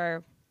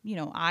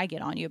 I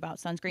get on you about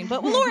sunscreen,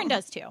 but Lauren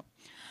does too.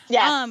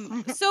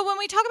 Yes. So when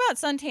we talk about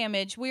sun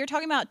damage, we are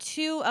talking about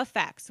two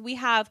effects. We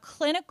have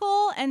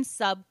clinical and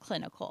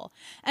subclinical.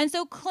 And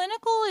so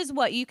clinical is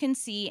what you can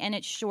see and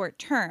it's short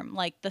term,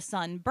 like the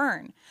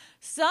sunburn.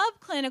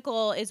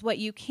 Subclinical is what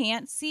you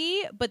can't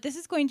see, but this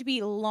is going to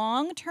be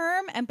long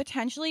term and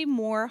potentially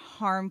more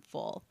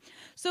harmful.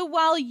 So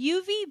while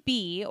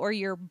UVB, or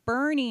your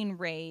burning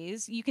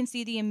rays, you can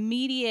see the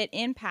immediate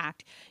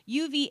impact,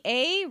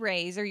 UVA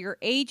rays, or your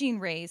aging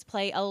rays,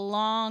 play a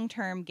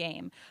long-term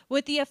game,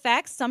 with the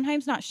effects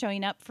sometimes not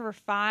showing up for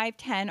 5,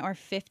 10, or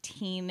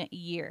 15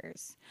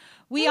 years.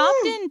 We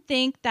often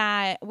think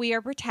that we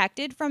are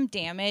protected from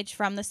damage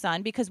from the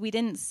sun because we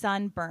didn't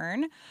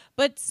sunburn,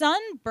 but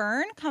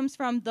sunburn comes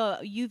from the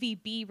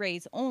UVB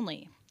rays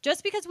only.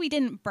 Just because we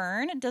didn't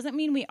burn doesn't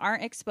mean we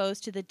aren't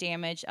exposed to the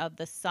damage of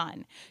the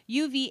sun.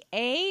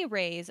 UVA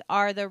rays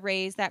are the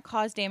rays that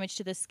cause damage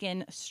to the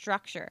skin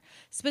structure.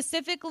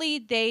 Specifically,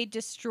 they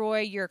destroy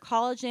your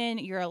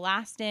collagen, your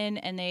elastin,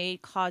 and they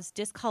cause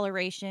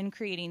discoloration,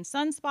 creating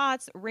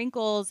sunspots,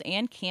 wrinkles,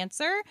 and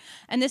cancer.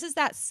 And this is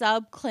that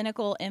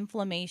subclinical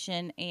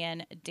inflammation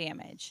and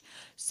damage.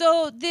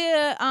 So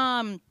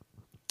the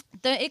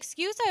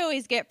excuse I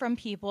always get from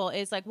people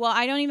is like, well,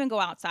 I don't even go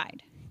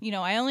outside.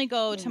 I only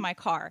go to my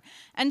car.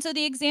 And so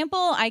the example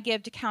I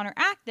give to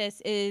counteract this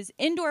is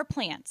indoor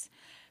plants.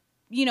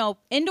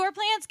 Indoor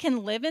plants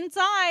can live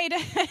inside.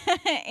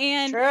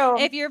 And True.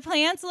 If your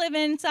plants live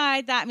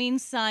inside, that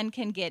means sun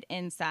can get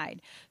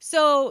inside.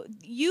 So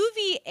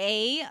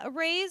UVA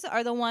rays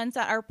are the ones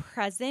that are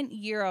present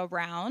year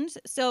around.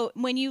 So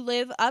when you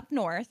live up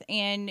north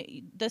and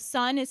the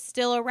sun is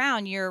still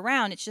around year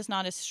round, it's just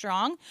not as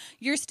strong,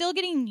 you're still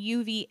getting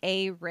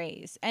UVA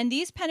rays. And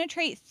these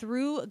penetrate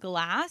through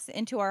glass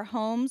into our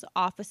homes,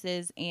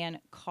 offices, and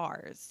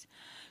cars.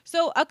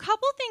 So a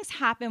couple things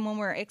happen when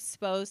we're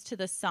exposed to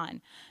the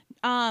sun.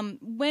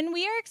 When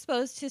we are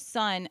exposed to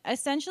sun,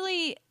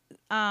 essentially,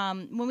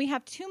 when we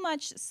have too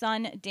much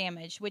sun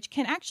damage, which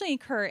can actually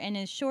occur in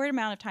a short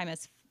amount of time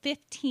as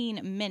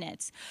 15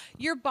 minutes,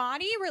 your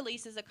body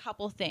releases a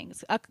couple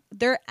things.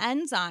 They're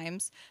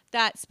enzymes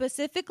that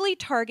specifically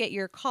target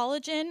your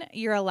collagen,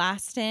 your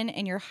elastin,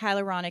 and your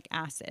hyaluronic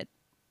acid.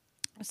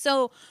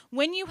 So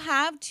when you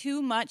have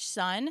too much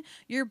sun,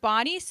 your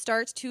body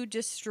starts to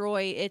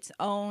destroy its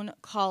own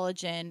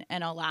collagen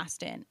and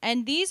elastin.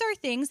 And these are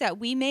things that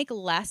we make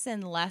less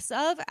and less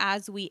of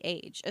as we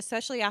age,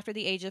 especially after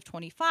the age of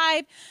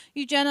 25.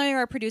 You generally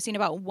are producing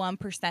about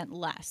 1%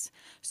 less.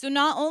 So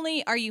not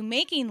only are you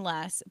making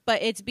less,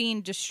 but it's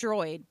being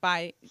destroyed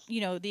by,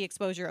 the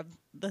exposure of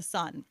the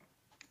sun.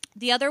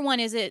 The other one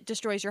is it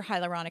destroys your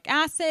hyaluronic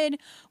acid.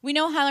 We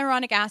know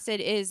hyaluronic acid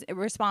is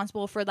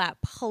responsible for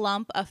that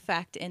plump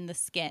effect in the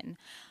skin.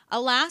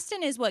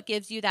 Elastin is what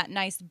gives you that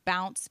nice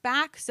bounce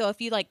back. So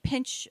if you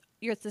pinch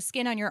the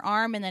skin on your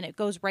arm and then it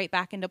goes right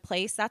back into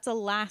place, that's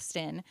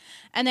elastin.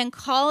 And then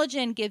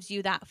collagen gives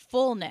you that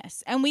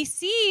fullness. And we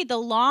see the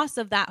loss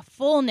of that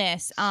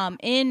fullness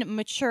in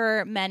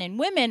mature men and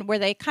women where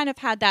they kind of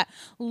had that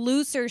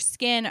looser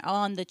skin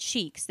on the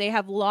cheeks. They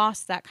have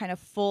lost that kind of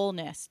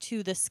fullness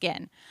to the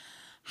skin.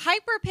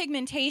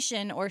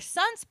 Hyperpigmentation or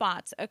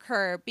sunspots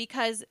occur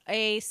because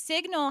a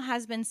signal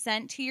has been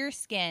sent to your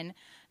skin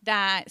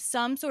that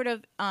some sort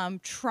of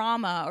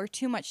trauma or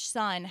too much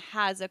sun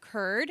has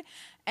occurred.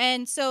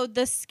 And so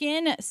the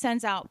skin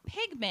sends out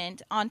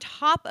pigment on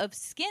top of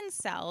skin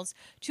cells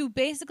to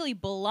basically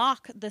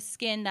block the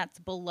skin that's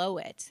below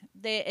it.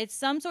 It's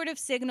some sort of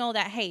signal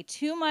that, hey,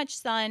 too much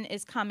sun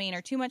is coming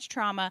or too much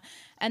trauma.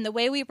 And the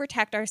way we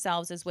protect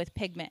ourselves is with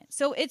pigment.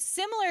 So it's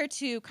similar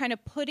to kind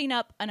of putting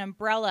up an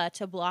umbrella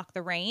to block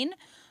the rain.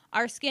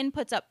 Our skin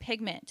puts up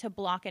pigment to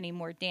block any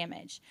more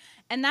damage.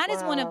 And that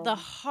is one of the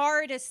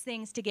hardest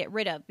things to get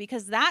rid of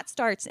because that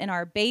starts in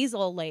our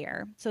basal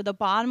layer, so the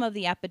bottom of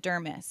the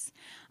epidermis.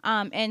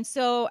 And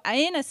so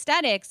in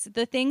aesthetics,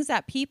 the things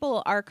that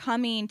people are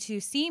coming to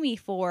see me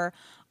for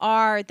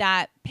are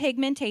that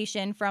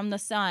pigmentation from the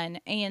sun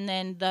and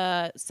then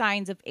the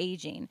signs of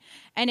aging.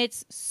 And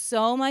it's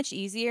so much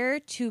easier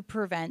to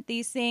prevent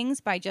these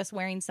things by just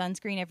wearing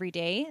sunscreen every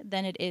day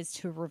than it is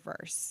to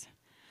reverse.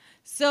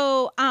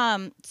 So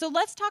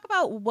let's talk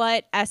about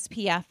what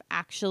SPF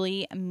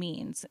actually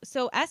means.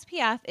 So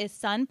SPF is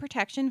sun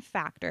protection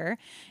factor,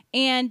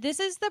 and this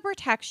is the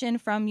protection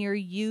from your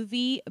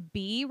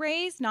UVB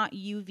rays, not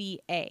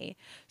UVA.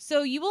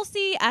 So you will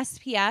see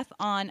SPF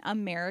on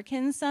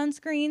American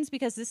sunscreens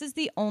because this is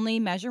the only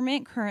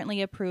measurement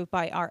currently approved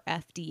by our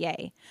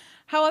FDA.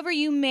 However,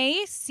 you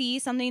may see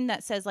something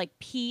that says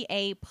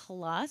PA+.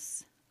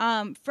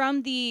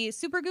 From the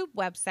Supergoop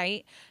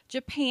website,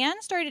 Japan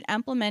started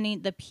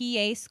implementing the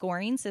PA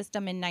scoring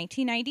system in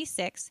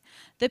 1996.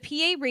 The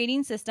PA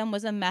rating system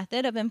was a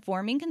method of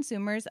informing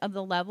consumers of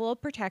the level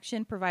of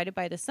protection provided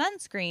by the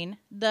sunscreen.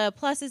 The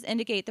pluses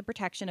indicate the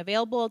protection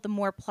available. The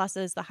more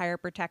pluses, the higher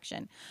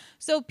protection.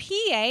 So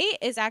PA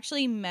is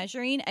actually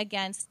measuring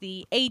against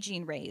the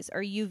aging rays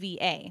or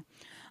UVA.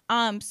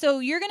 So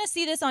you're going to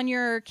see this on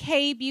your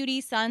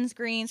K-Beauty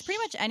sunscreens, pretty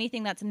much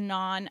anything that's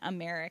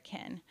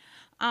non-American.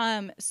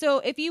 So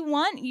if you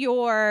want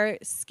your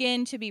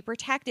skin to be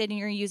protected and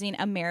you're using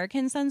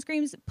American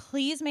sunscreens,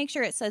 please make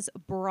sure it says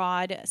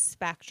broad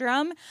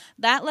spectrum.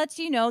 That lets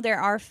you know there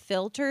are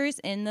filters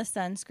in the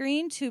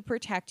sunscreen to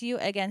protect you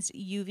against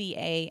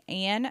UVA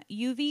and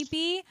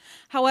UVB.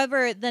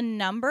 However, the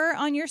number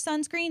on your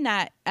sunscreen,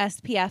 that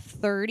SPF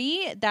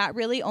 30, that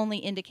really only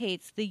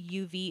indicates the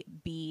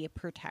UVB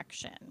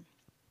protection,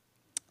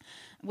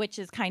 which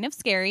is kind of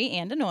scary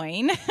and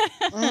annoying.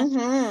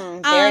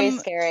 Very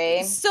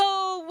scary.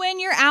 So when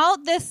you're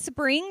out this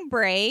spring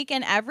break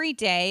and every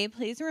day,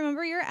 please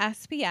remember your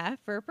SPF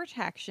for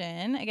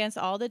protection against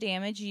all the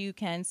damage you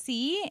can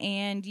see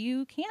and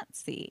you can't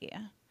see.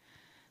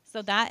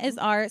 So that is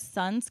our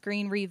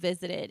sunscreen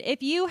revisited.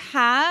 If you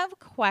have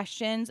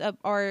questions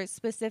or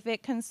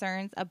specific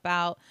concerns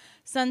about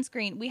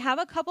sunscreen, we have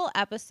a couple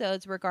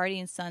episodes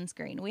regarding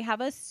sunscreen. We have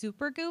a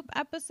Supergoop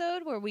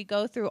episode where we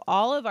go through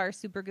all of our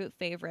Supergoop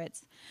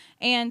favorites.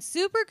 And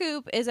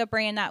Supergoop is a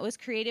brand that was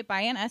created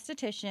by an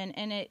esthetician,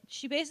 and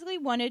she basically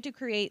wanted to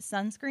create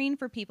sunscreen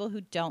for people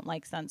who don't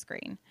like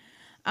sunscreen.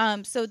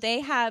 So they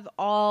have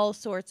all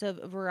sorts of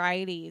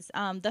varieties.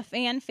 The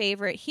fan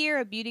favorite here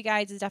at Beauty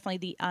Guides is definitely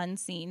the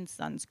Unseen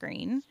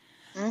sunscreen.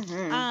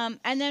 And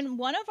then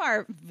one of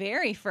our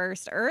very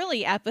first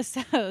early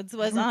episodes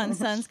was on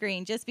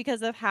sunscreen just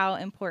because of how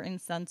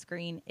important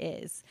sunscreen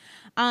is.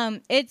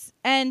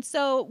 And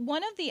so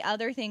one of the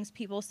other things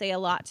people say a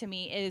lot to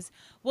me is,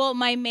 well,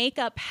 my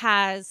makeup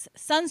has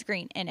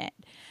sunscreen in it.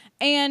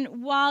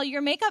 And while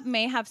your makeup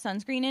may have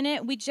sunscreen in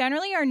it, we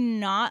generally are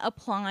not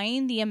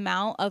applying the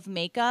amount of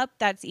makeup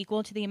that's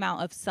equal to the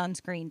amount of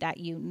sunscreen that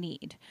you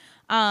need.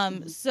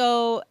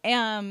 So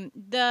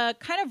the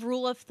kind of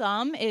rule of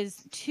thumb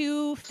is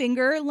 2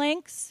 finger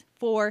lengths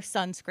for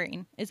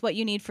sunscreen is what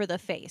you need for the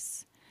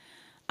face.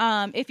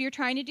 If you're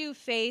trying to do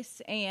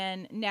face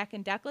and neck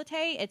and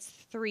décolleté, it's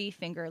 3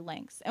 finger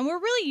lengths. And we're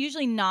really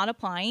usually not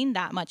applying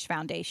that much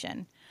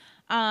foundation.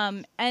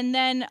 And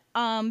then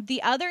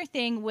the other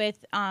thing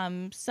with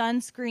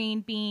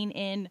sunscreen being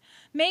in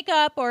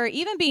makeup or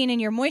even being in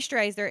your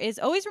moisturizer is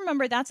always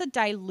remember that's a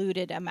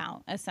diluted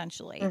amount,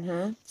 essentially.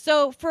 Mm-hmm.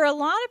 So for a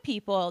lot of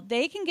people,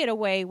 they can get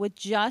away with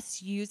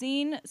just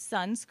using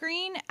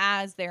sunscreen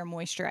as their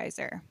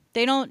moisturizer.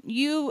 They don't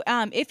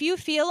if you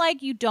feel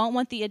like you don't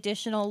want the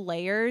additional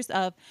layers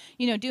of,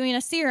 doing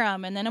a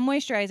serum and then a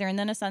moisturizer and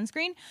then a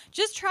sunscreen,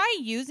 just try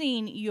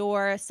using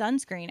your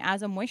sunscreen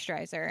as a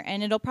moisturizer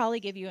and it'll probably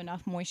give you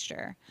enough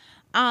moisture.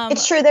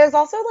 It's true. There's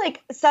also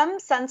like some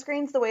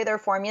sunscreens, the way they're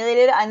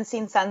formulated,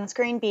 Unseen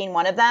Sunscreen being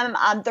one of them.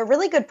 They're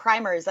really good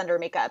primers under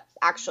makeup,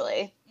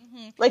 actually.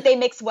 Mm-hmm. Like they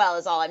mix well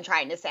is all I'm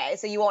trying to say.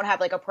 So you won't have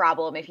like a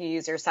problem if you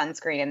use your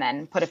sunscreen and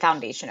then put a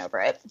foundation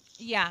over it.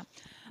 Yeah.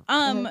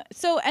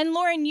 So, and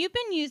Lauren, you've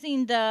been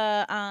using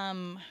the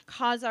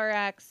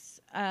CosRX,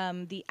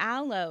 the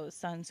aloe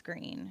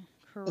sunscreen,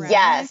 correct?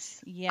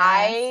 Yes.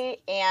 I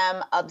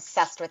am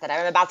obsessed with it.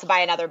 I'm about to buy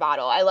another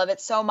bottle. I love it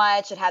so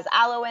much. It has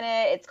aloe in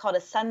it. It's called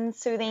a sun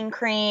soothing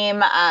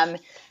cream.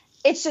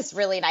 It's just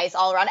really nice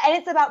all around. And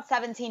it's about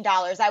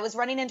 $17. I was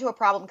running into a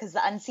problem because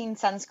the Unseen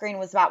sunscreen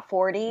was about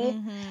 $40.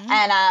 Mm-hmm.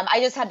 And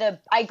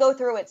I go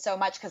through it so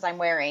much because I'm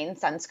wearing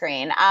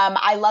sunscreen.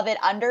 I love it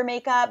under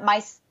makeup.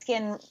 My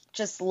skin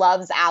just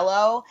loves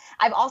aloe.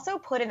 I've also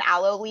put an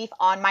aloe leaf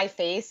on my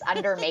face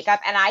under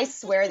makeup, and I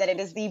swear that it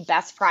is the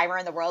best primer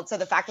in the world. So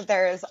the fact that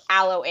there is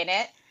aloe in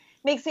it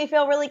makes me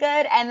feel really good.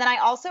 And then I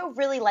also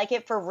really like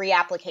it for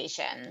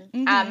reapplication.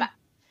 Mm-hmm.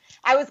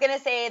 I was going to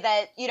say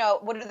that,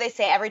 what do they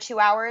say? Every 2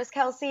 hours,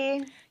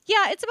 Kelsey?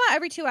 Yeah, it's about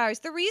every 2 hours.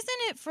 The reason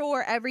it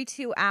for every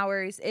 2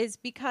 hours is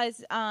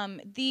because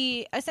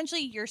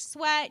essentially your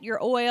sweat,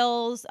 your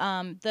oils,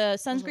 the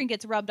sunscreen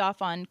gets rubbed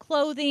off on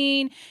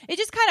clothing. It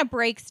just kind of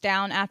breaks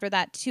down after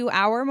that 2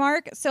 hour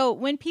mark. So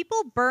when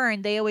people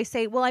burn, they always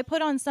say, well, I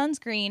put on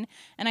sunscreen,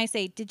 and I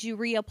say, did you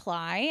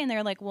reapply? And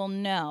they're like, well,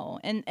 no.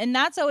 And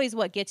that's always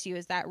what gets you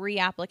is that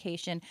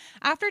reapplication.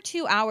 After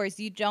 2 hours,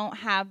 you don't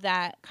have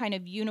that kind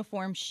of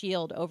uniform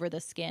shield over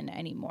the skin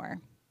anymore.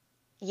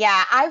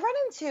 Yeah, I run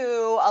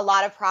into a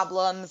lot of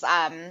problems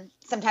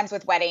sometimes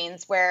with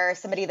weddings where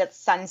somebody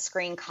that's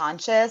sunscreen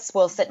conscious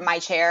will sit in my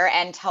chair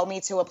and tell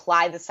me to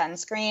apply the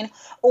sunscreen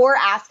or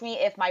ask me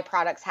if my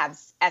products have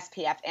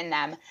SPF in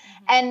them.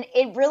 Mm-hmm. And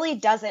it really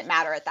doesn't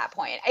matter at that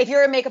point. If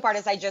you're a makeup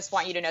artist, I just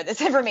want you to know this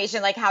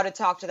information, like how to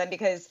talk to them,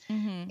 because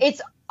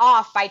it's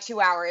off by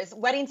 2 hours.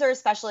 Weddings are a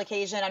special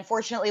occasion.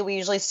 Unfortunately, we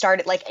usually start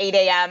at like 8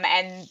 a.m.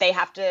 and they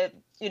have to,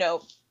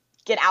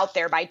 get out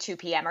there by 2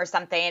 p.m. or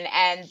something.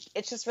 And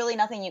it's just really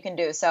nothing you can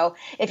do. So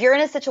if you're in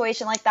a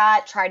situation like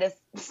that, try to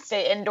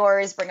stay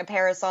indoors, bring a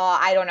parasol.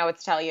 I don't know what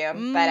to tell you,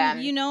 but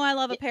I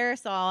love a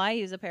parasol. I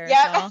use a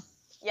parasol.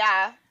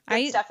 Yeah.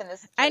 Good stuff in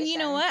this situation. And you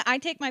know what? I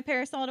take my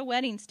parasol to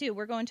weddings too.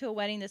 We're going to a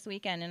wedding this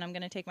weekend, and I'm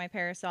going to take my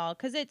parasol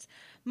because it's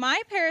my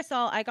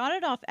parasol. I got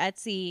it off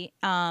Etsy,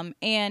 and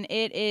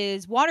it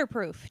is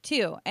waterproof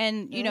too.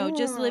 And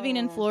just living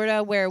in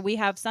Florida where we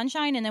have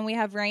sunshine and then we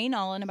have rain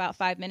all in about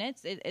 5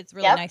 minutes, it's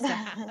really nice to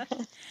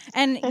have.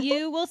 And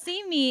you will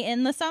see me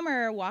in the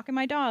summer walking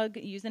my dog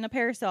using a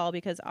parasol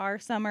because our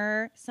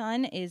summer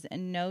sun is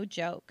no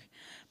joke.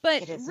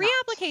 But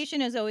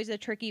reapplication is always a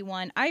tricky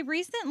one. I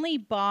recently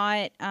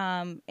bought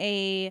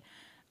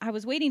I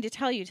was waiting to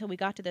tell you till we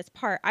got to this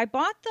part. I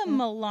bought the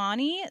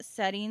Milani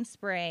setting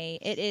spray.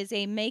 It is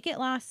a Make It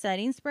Last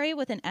setting spray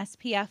with an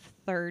SPF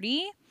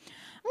 30.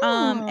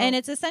 And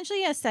it's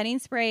essentially a setting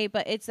spray,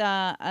 but it's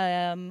a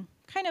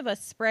kind of a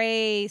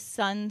spray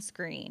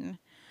sunscreen.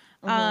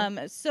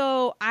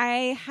 So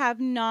I have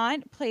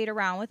not played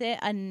around with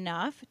it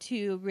enough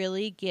to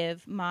really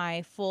give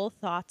my full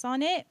thoughts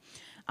on it.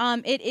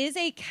 It is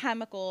a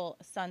chemical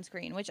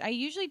sunscreen, which I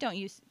usually don't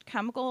use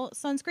chemical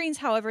sunscreens.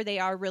 However, they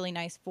are really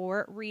nice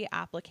for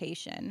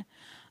reapplication.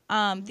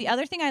 The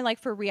other thing I like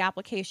for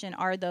reapplication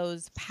are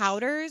those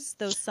powders,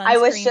 those sunscreen powders. I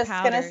was just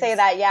going to say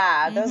that.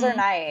 Yeah, those are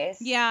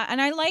nice. Yeah,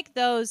 and I like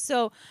those.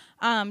 So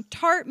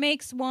Tarte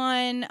makes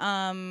one.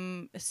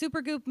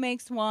 Supergoop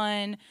makes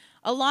one.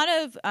 A lot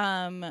of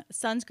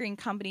sunscreen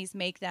companies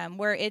make them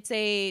where it's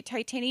a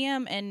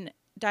titanium and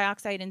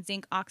dioxide and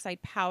zinc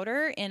oxide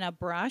powder in a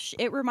brush.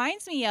 It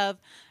reminds me of,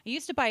 I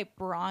used to buy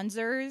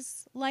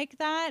bronzers like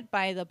that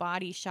by the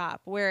Body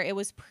Shop where it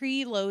was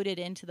preloaded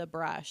into the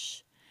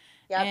brush.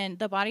 Yep. And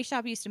the Body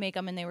Shop used to make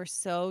them and they were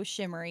so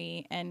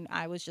shimmery and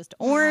I was just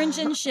orange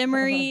and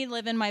shimmery,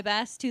 living my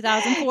best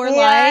 2004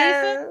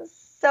 life.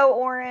 So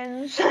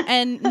orange.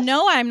 And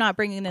no, I'm not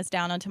bringing this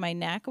down onto my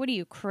neck. What are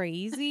you,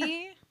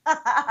 crazy?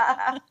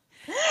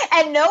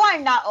 And no,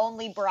 I'm not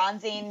only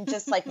bronzing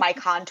just like my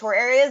contour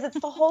areas, it's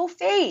the whole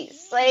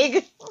face.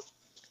 Like,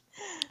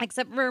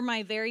 except for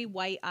my very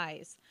white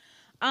eyes.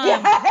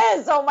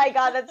 Yes. Oh my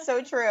God, that's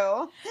so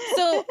true.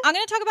 So I'm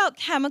going to talk about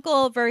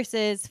chemical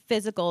versus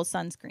physical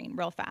sunscreen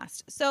real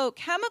fast. So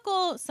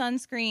chemical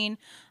sunscreen,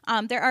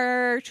 there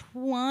are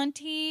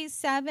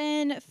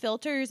 27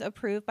 filters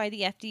approved by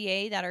the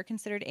FDA that are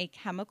considered a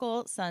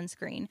chemical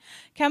sunscreen.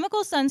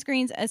 Chemical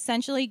sunscreens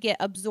essentially get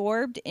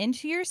absorbed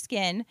into your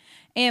skin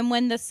And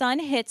when the sun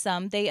hits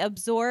them, they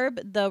absorb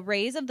the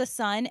rays of the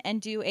sun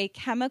and do a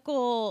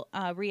chemical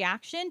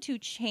reaction to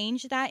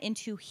change that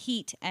into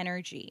heat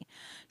energy.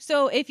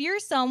 So if you're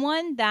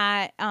someone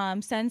that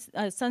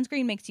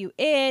sunscreen makes you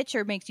itch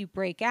or makes you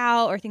break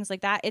out or things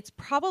like that, it's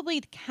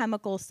probably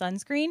chemical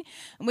sunscreen.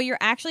 And what you're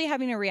actually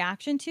having a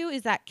reaction to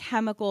is that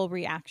chemical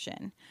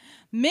reaction.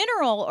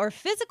 Mineral or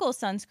physical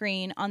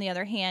sunscreen, on the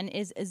other hand,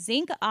 is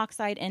zinc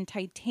oxide and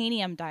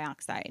titanium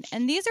dioxide.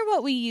 And these are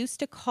what we used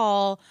to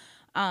call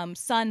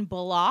sun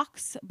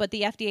blocks, but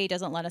the FDA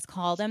doesn't let us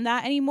call them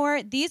that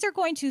anymore. These are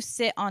going to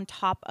sit on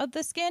top of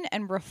the skin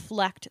and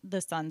reflect the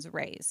sun's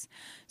rays.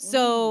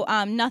 So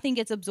nothing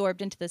gets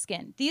absorbed into the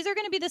skin. These are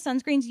going to be the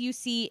sunscreens you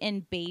see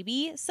in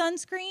baby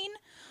sunscreen.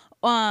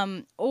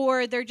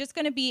 Or they're just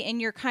going to be in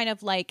your kind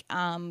of like,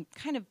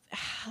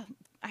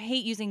 I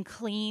hate using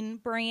clean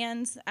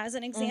brands as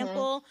an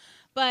example,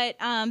 but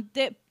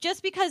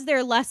just because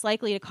they're less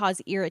likely to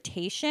cause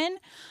irritation.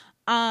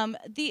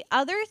 The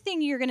other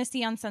thing you're going to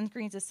see on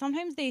sunscreens is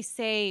sometimes they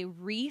say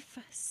reef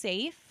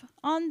safe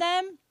on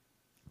them.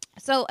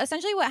 So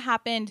essentially what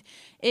happened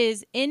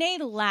is in a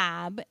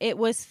lab, it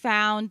was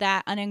found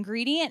that an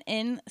ingredient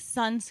in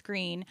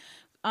sunscreen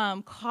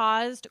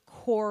caused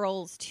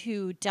corals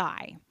to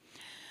die.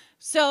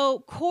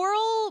 So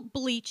coral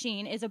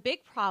bleaching is a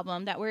big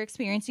problem that we're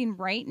experiencing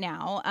right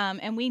now,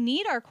 and we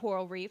need our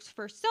coral reefs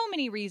for so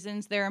many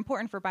reasons. They're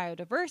important for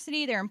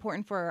biodiversity. They're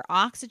important for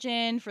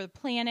oxygen, for the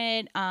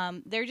planet.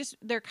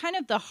 They're kind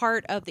of the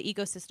heart of the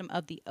ecosystem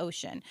of the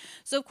ocean.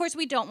 So, of course,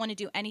 we don't want to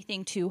do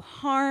anything to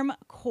harm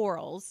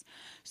corals.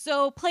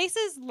 So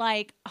places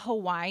like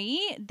Hawaii,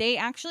 they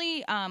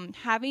actually,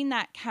 having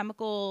that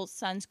chemical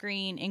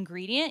sunscreen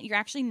ingredient, you're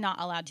actually not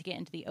allowed to get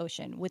into the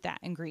ocean with that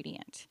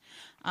ingredient.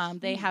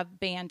 They have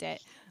banned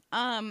it.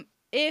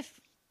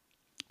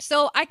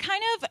 So I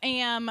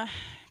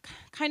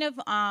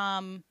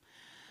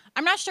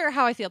I'm not sure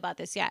how I feel about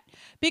this yet,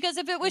 because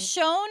if it was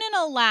shown in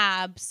a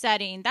lab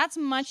setting, that's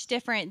much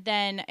different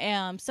than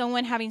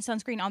someone having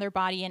sunscreen on their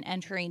body and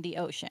entering the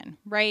ocean,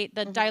 right?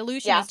 The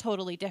dilution is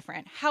totally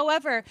different.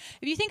 However,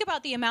 if you think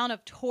about the amount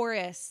of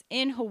tourists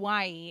in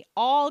Hawaii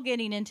all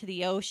getting into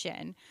the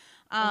ocean,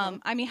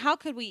 I mean, how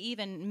could we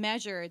even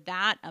measure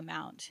that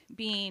amount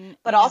being?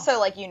 But also,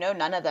 like,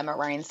 none of them are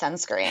wearing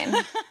sunscreen.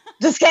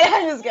 Just kidding.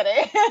 I'm just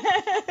kidding.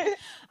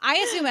 I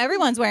assume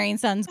everyone's wearing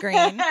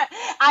sunscreen.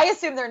 I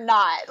assume they're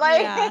not.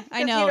 Like, yeah,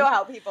 I know. You know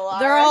how people are.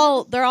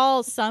 They're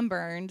all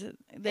sunburned.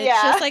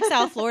 It's just like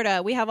South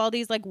Florida. We have all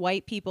these like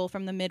white people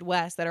from the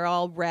Midwest that are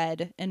all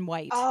red and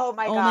white. Oh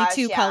my gosh.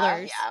 Only two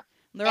colors. Yeah.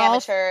 They're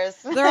amateurs.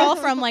 They're all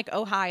from like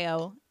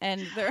Ohio,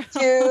 and they're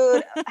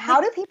dude.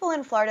 How do people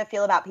in Florida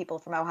feel about people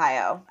from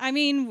Ohio? I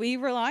mean, we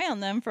rely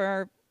on them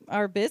for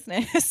our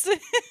business.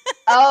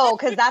 Oh,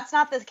 because that's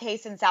not the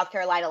case in South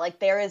Carolina. Like,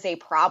 there is a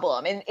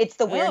problem, and it's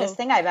the weirdest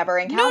thing I've ever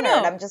encountered.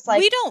 No. I'm just like,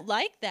 we don't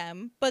like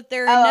them, but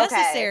they're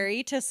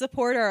necessary to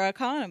support our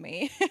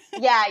economy.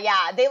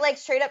 Yeah. They like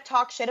straight up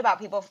talk shit about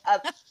people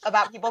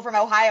from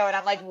Ohio, and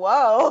I'm like,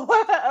 whoa,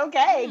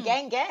 okay,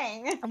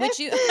 gang.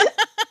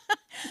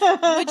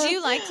 Would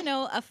you like to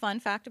know a fun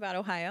fact about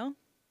Ohio?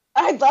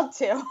 I'd love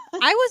to.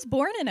 I was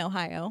born in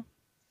Ohio.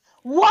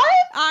 What?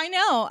 I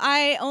know.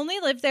 I only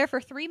lived there for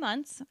 3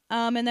 months,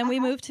 and then we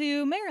moved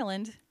to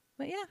Maryland.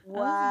 But yeah, I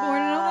was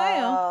born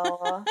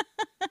in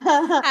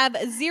Ohio. Have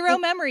zero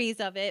memories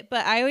of it,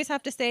 but I always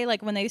have to say,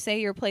 like, when they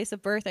say your place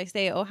of birth, I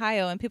say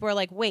Ohio, and people are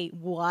like, wait,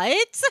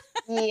 what?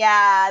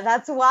 Yeah,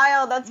 that's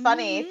wild. That's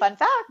funny. Fun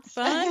fact.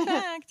 Fun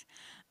fact.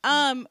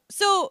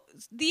 So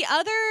the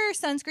other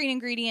sunscreen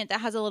ingredient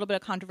that has a little bit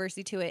of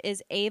controversy to it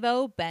is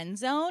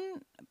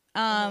avobenzone,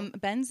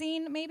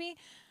 benzene maybe.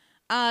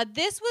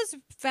 This was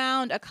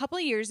found a couple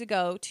of years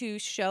ago to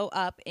show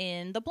up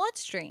in the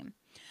bloodstream.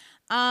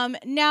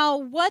 Now,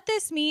 what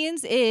this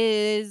means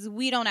is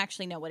we don't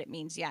actually know what it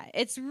means yet.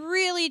 It's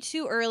really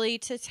too early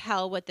to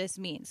tell what this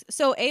means.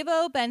 So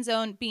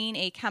avobenzone being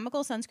a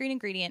chemical sunscreen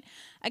ingredient,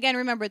 again,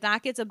 remember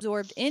that gets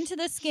absorbed into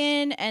the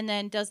skin and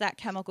then does that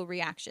chemical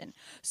reaction.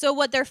 So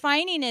what they're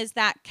finding is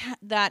that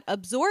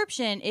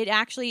absorption, it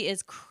actually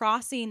is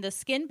crossing the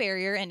skin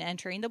barrier and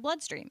entering the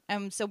bloodstream.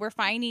 So we're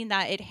finding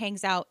that it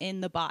hangs out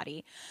in the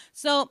body.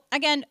 So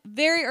again,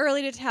 very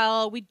early to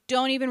tell. We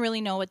don't even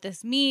really know what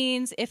this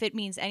means, if it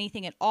means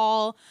anything at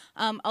all.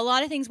 A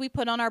lot of things we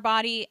put on our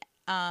body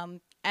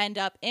end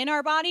up in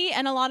our body,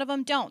 and a lot of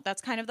them don't.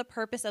 That's kind of the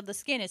purpose of the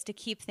skin, is to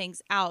keep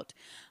things out.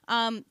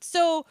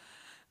 So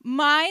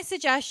my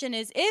suggestion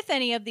is, if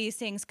any of these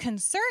things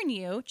concern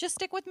you, just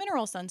stick with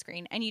mineral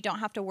sunscreen and you don't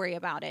have to worry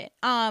about it.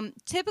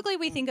 Typically,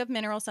 we think of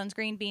mineral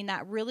sunscreen being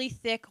that really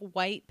thick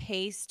white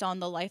paste on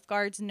the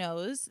lifeguard's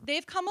nose.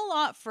 They've come a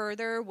lot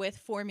further with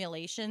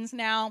formulations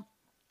now.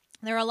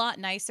 They're a lot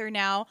nicer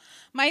now.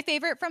 My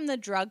favorite from the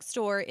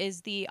drugstore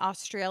is the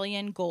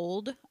Australian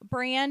Gold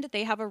brand.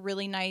 They have a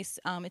really nice,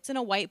 it's in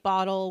a white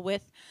bottle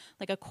with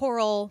like a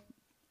coral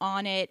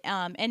on it.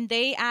 And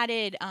they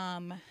added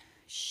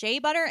shea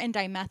butter and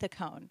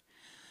dimethicone.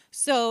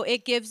 So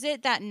it gives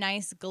it that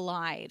nice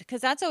glide,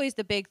 because that's always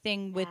the big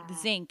thing with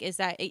zinc, is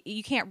that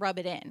you can't rub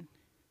it in.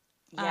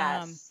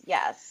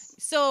 Yes.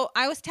 So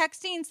I was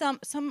texting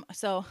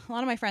so a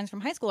lot of my friends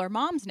from high school are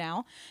moms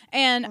now.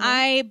 And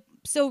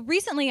so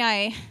recently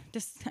I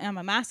just am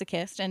a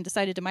masochist and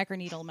decided to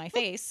microneedle my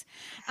face.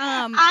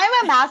 I'm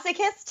a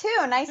masochist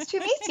too. Nice to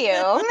meet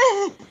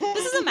you.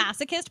 This is a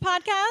masochist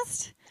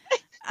podcast.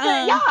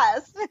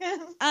 Yes.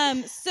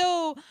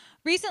 So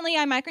recently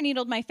I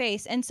microneedled my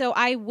face, and so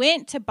I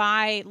went to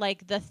buy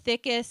like the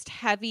thickest,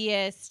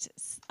 heaviest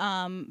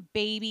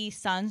baby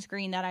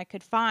sunscreen that I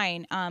could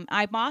find.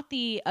 I bought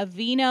the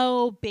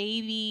Aveeno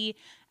Baby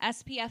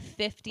SPF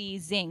 50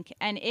 zinc,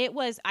 and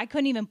I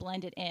couldn't even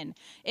blend it in.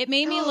 It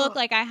made me look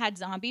like I had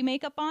zombie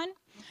makeup on.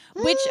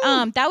 Which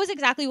that was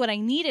exactly what I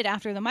needed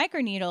after the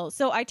microneedle.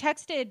 So I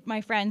texted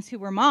my friends who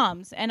were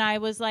moms, and I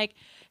was like,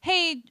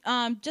 hey,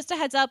 just a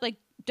heads up, like,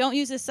 don't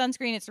use this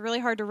sunscreen. It's really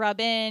hard to rub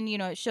in. You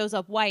know, it shows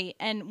up white.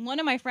 And one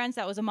of my friends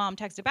that was a mom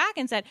texted back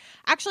and said,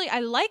 actually,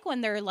 I like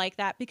when they're like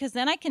that because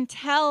then I can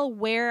tell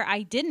where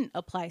I didn't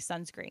apply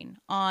sunscreen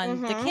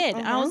on the kid.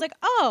 And I was like,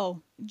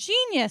 oh,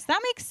 genius. That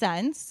makes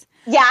sense.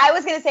 Yeah, I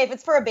was going to say, if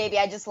it's for a baby,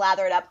 I just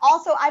lather it up.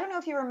 Also, I don't know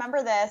if you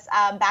remember this,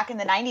 back in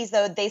the 90s,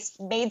 though, they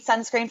made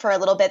sunscreen for a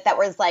little bit that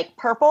was like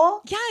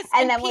purple. Yes.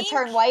 And then would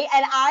turn white.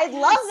 And I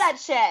love that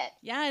shit.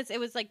 Yes. It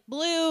was like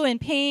blue and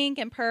pink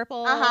and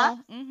purple.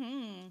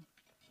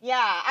 Yeah,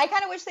 I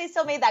kind of wish they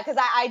still made that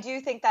because I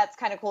do think that's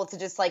kind of cool to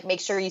just like make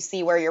sure you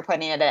see where you're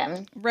putting it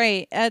in.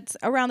 Right. It's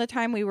around the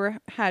time we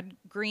had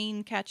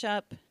green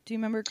ketchup. Do you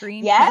remember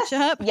green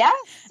ketchup? Yes.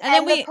 And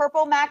then the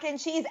purple mac and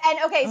cheese. And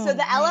okay, so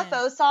the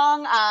LFO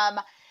song,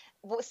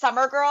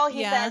 Summer Girl,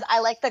 he says,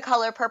 I like the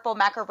color purple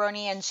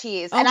macaroni and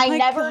cheese. And I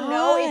never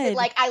know if it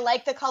like I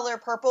like the color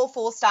purple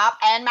full stop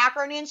and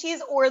macaroni and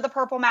cheese or the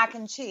purple mac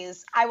and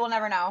cheese. I will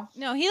never know.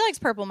 No, he likes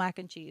purple mac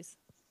and cheese.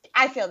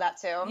 I feel that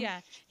too.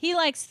 Yeah. He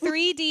likes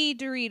 3D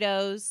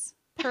Doritos,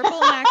 purple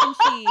mac and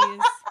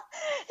cheese.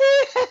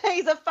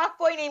 He's a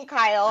fuckboy named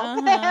Kyle.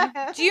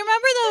 Do you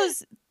remember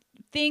those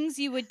things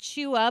you would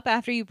chew up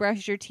after you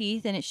brushed your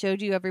teeth and it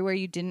showed you everywhere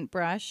you didn't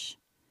brush?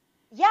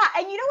 Yeah,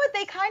 and you know what?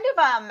 They kind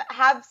of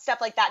have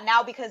stuff like that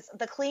now because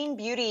the clean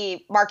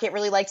beauty market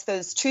really likes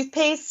those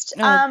toothpaste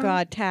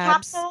tabs.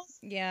 Capsules.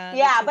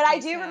 Yeah, but I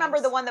do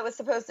remember the one that was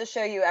supposed to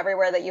show you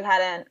everywhere that you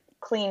hadn't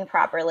cleaned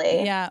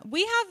properly. Yeah,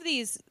 we have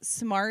these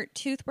smart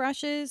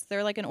toothbrushes.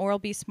 They're like an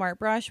Oral-B Smart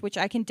Brush, which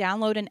I can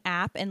download an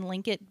app and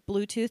link it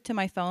Bluetooth to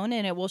my phone,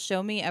 and it will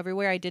show me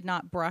everywhere I did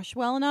not brush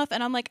well enough.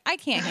 And I'm like, I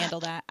can't handle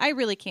that. I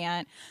really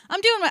can't.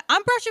 I'm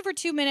brushing for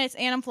 2 minutes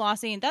and I'm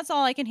flossing. That's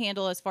all I can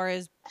handle as far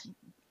as,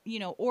 you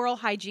know, oral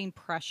hygiene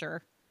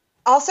pressure.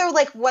 Also,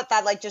 like, what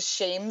that, like, just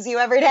shames you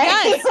every day.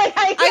 Yes. Like,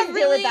 I can't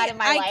deal with that in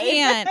my life. I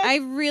can't. I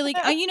really,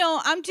 you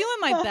know, I'm doing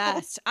my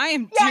best. I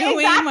am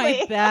doing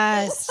my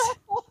best.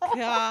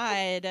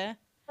 God.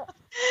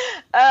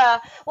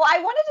 Well, I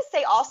wanted to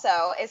say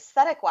also,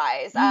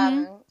 aesthetic-wise,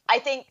 I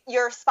think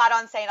you're spot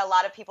on saying a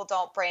lot of people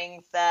don't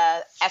bring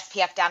the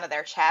SPF down to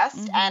their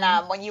chest.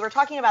 And when you were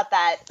talking about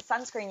that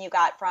sunscreen you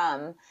got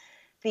from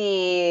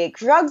the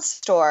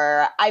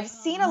drugstore, I've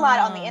seen a lot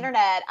on the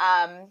internet,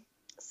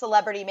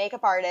 celebrity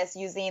makeup artists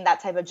using that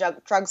type of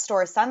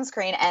drugstore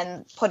sunscreen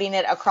and putting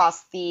it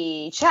across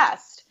the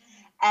chest.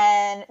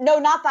 And no,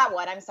 not that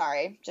one. I'm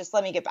sorry. Just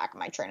let me get back on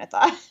my train of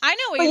thought. I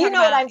know what you're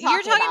talking about.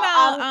 You're talking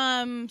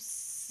about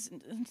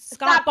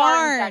Scott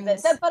Barnes.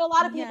 Does it, but a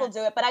lot of people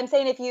do it. But I'm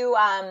saying if you,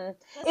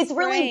 it's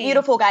really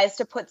beautiful, guys,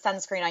 to put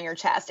sunscreen on your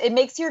chest. It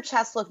makes your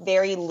chest look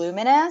very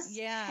luminous.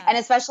 Yeah. And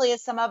especially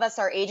as some of us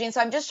are aging.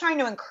 So I'm just trying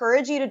to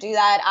encourage you to do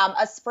that.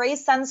 A spray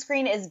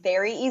sunscreen is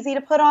very easy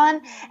to put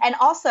on. And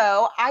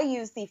also, I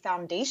use the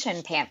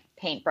foundation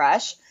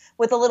paintbrush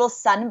with a little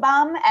sun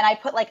bum, and I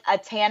put like a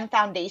tan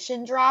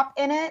foundation drop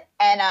in it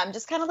and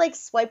just kind of like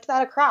swiped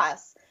that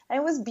across. And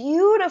it was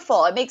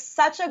beautiful. It makes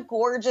such a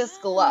gorgeous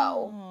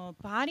glow. Oh,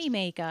 body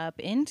makeup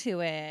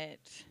into it.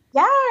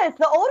 Yes.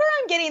 The older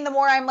I'm getting, the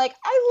more I'm like,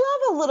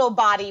 I love a little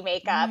body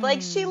makeup.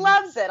 Like, she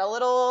loves it. A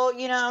little,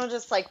 you know,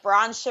 just like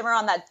bronze shimmer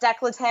on that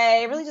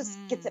décolleté. It really just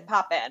gets it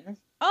poppin'.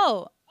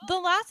 Oh, the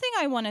last thing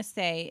I want to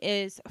say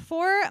is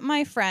for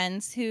my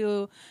friends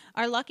who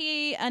are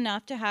lucky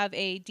enough to have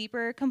a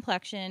deeper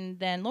complexion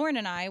than Lauren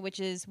and I, which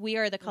is we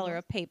are the color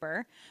of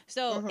paper.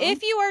 So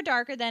if you are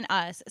darker than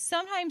us,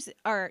 sometimes,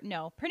 or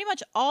no, pretty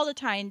much all the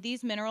time,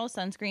 these mineral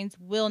sunscreens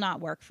will not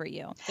work for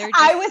you.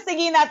 I was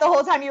thinking that the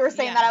whole time you were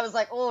saying that. I was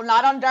like, oh,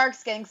 not on dark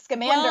skin.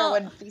 Scamander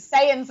would be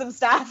saying some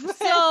stuff.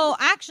 So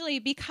actually,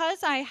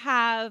 because I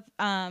have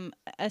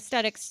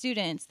aesthetic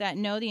students that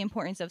know the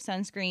importance of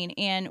sunscreen,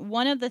 and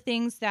one of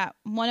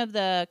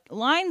the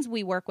lines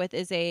we work with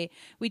is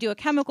we do a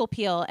chemical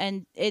peel,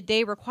 and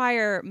they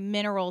require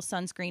mineral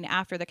sunscreen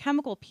after the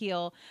chemical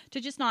peel to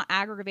just not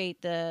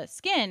aggravate the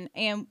skin.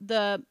 And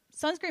the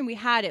sunscreen we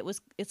had,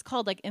 it's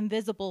called like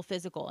Invisible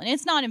Physical, and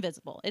it's not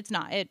invisible. It's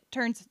not. It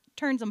turns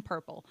them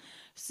purple.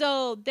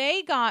 So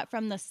they got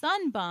from the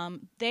Sun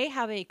Bum, they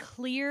have a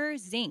clear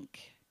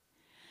zinc.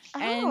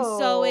 And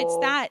so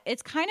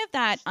it's kind of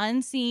that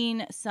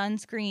unseen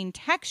sunscreen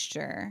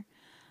texture.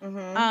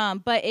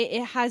 But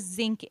it has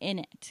zinc in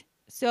it.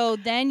 So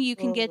then you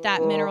can get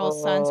that mineral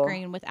Ooh.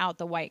 sunscreen without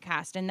the white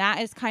cast. And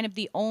that is kind of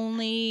the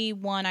only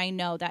one I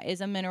know that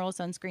is a mineral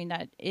sunscreen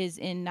that is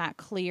in that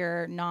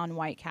clear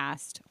non-white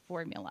cast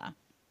formula.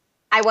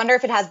 I wonder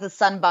if it has the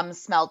Sunbum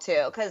smell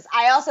too. Because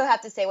I also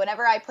have to say,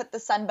 whenever I put the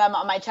Sunbum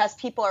on my chest,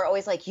 people are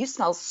always like, "You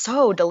smell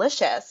so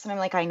delicious," and I'm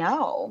like, "I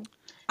know."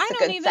 It's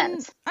a good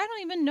scent. I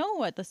don't even know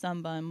what the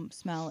sunbum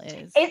smell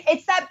is.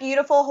 It's that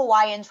beautiful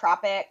Hawaiian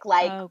tropic,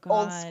 like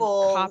old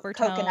school copper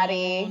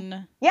coconutty.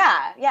 tone.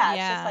 Yeah, it's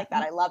just like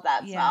that. I love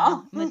that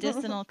smell.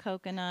 Medicinal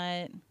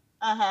coconut.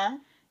 Uh-huh.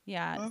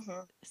 Yeah.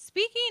 Mm-hmm.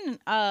 Speaking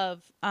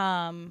of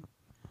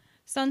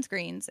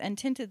sunscreens and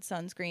tinted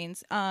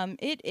sunscreens,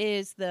 it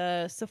is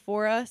the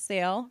Sephora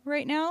sale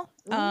right now.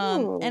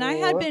 And I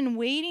had been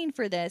waiting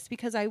for this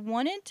because I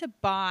wanted to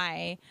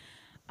buy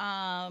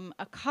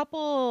a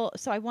couple.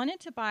 So I wanted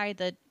to buy,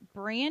 the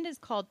brand is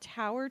called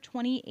Tower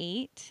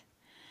 28.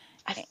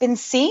 I've been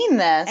seeing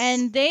this.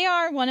 And they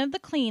are one of the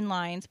clean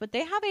lines, but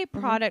they have a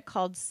product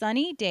called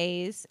Sunny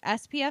Days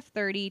SPF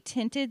 30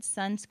 Tinted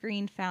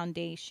Sunscreen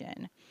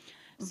Foundation.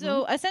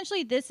 So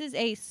essentially, this is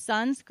a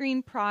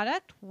sunscreen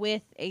product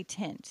with a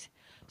tint.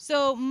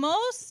 So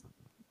most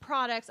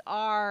products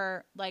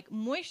are like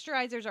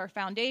moisturizers or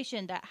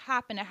foundation that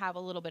happen to have a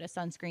little bit of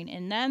sunscreen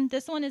in them.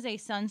 This one is a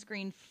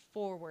sunscreen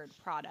forward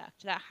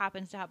product that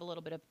happens to have a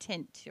little bit of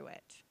tint to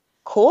it.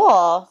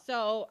 Cool.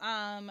 So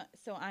I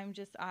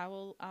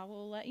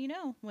will let you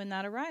know when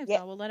that arrives.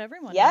 Yeah. I will let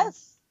everyone know.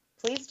 Yes.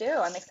 Please do.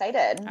 I'm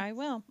excited. I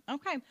will.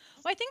 Okay.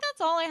 Well, I think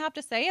that's all I have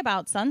to say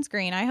about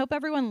sunscreen. I hope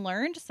everyone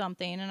learned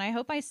something, and I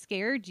hope I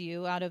scared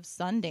you out of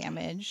sun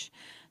damage.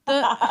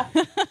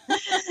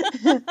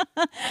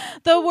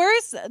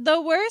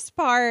 The worst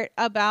part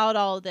about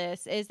all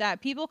this is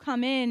that people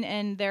come in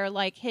and they're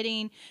like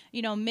hitting,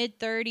 mid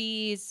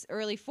 30s,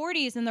 early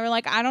 40s, and they're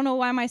like, I don't know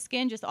why my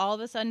skin just all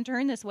of a sudden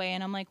turned this way.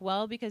 And I'm like,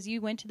 well, because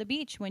you went to the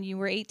beach when you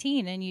were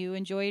 18 and you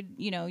enjoyed,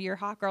 your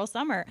hot girl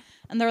summer.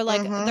 And they're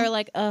like,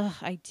 ugh,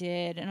 I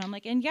did. And I'm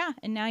like, and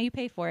now you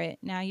pay for it.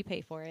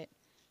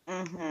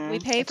 We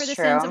pay for the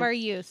sins of our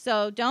youth.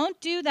 So don't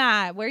do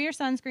that. Wear your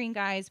sunscreen,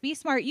 guys. Be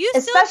smart.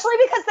 Especially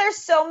because there's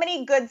so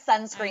many good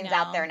sunscreens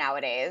out there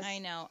nowadays. I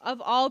know.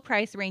 Of all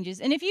price ranges.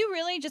 And if you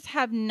really just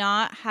have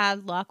not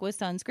had luck with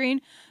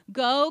sunscreen,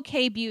 go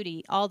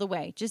K-Beauty all the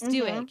way. Just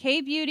do it.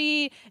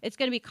 K-Beauty, it's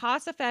going to be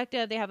cost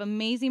effective. They have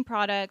amazing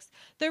products.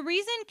 The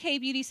reason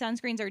K-Beauty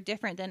sunscreens are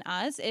different than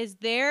us is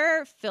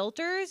their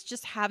filters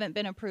just haven't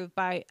been approved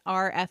by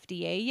our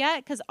FDA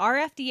yet, because our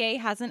FDA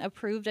hasn't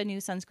approved a new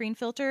sunscreen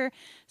filter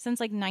since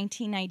like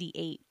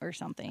 1998 or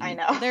something. I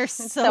know. They're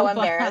so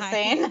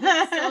embarrassing.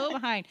 So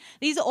behind.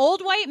 These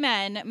old white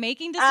men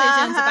making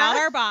decisions about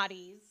our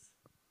bodies.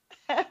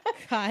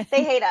 God.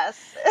 They hate us.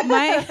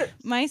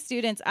 my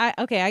students,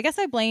 I guess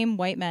I blame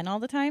white men all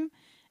the time.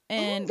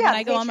 And when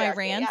I go on my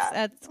rants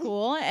at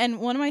school, and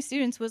one of my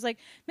students was like,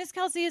 Miss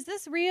Kelsey, is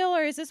this real,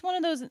 or is this one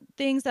of those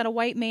things that a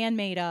white man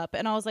made up?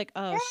 And I was like,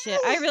 oh shit,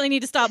 I really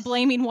need to stop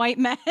blaming white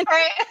men.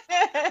 Right.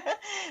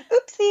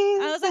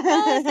 Oopsies. I was like,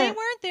 well, they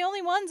weren't the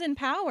only ones in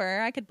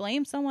power. I could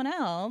blame someone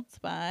else,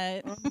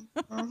 but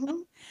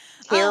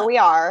here we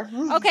are.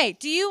 Okay.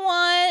 Do you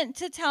want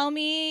to tell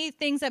me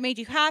things that made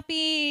you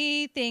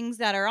happy, things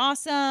that are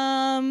awesome?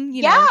 Some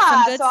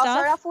good stuff? I'll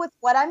start off with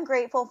what I'm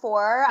grateful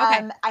for.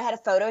 Okay. I had a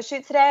photo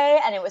shoot today,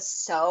 and it was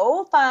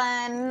so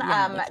fun.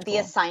 The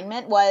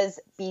assignment was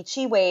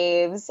beachy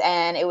waves,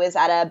 and it was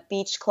at a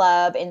beach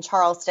club in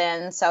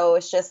Charleston. So it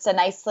was just a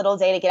nice little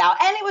day to get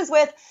out. And it was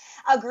with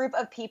a group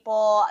of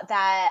people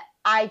that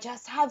I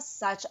just have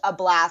such a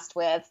blast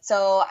with.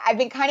 So I've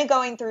been kind of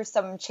going through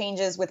some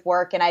changes with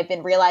work, and I've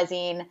been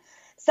realizing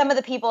some of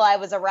the people I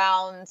was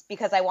around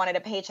because I wanted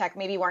a paycheck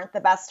maybe weren't the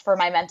best for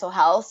my mental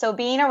health. So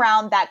being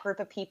around that group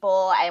of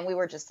people, and we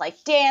were just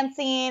like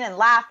dancing and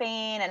laughing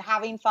and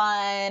having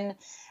fun.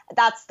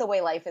 That's the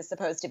way life is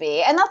supposed to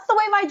be. And that's the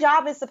way my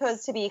job is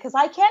supposed to be, because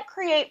I can't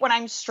create when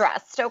I'm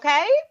stressed,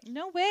 okay?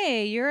 No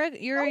way. You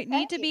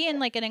need to be in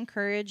like an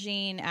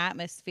encouraging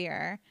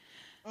atmosphere.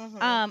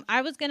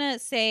 I was gonna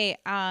say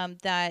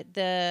that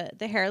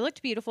the hair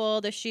looked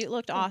beautiful, the shoot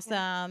looked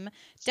awesome.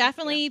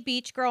 Definitely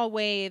beach girl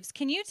waves.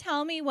 Can you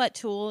tell me what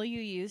tool you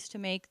used to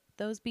make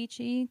those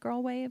beachy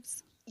girl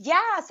waves?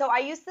 Yeah, so I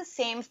use the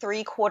same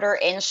 3/4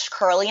 inch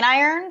curling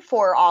iron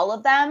for all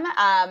of them.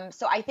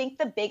 So I think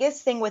the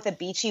biggest thing with a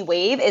beachy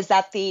wave is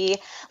that the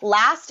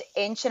last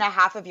 1.5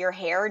 inches of your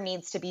hair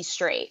needs to be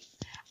straight.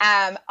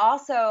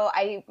 Also,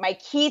 my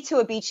key to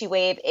a beachy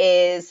wave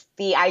is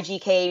the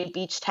IGK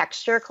Beach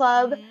Texture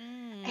Club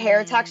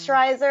hair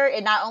texturizer.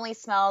 It not only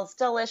smells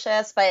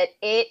delicious, but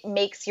it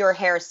makes your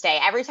hair stay.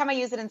 Every time I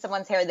use it in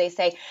someone's hair, they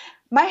say,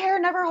 my hair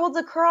never holds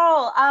a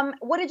curl.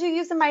 What did you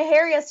use in my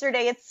hair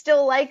yesterday? It's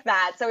still like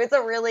that. So it's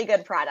a really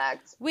good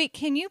product. Wait,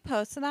 can you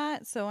post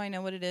that so I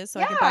know what it is so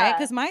I can buy it?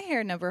 Because my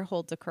hair never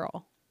holds a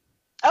curl.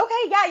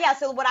 Okay, yeah.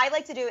 So what I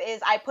like to do is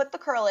I put the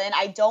curl in.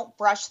 I don't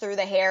brush through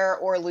the hair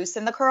or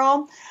loosen the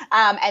curl.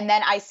 And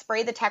then I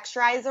spray the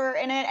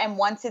texturizer in it. And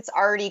once it's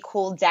already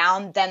cooled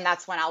down, then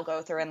that's when I'll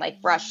go through and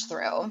like brush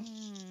through.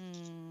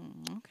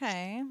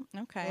 Okay.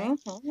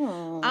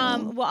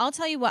 Mm-hmm. Well, I'll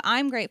tell you what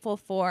I'm grateful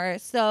for.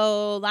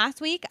 So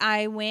last week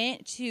I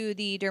went to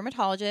the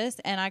dermatologist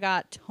and I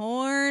got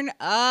torn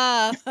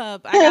up. I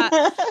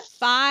got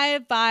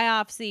 5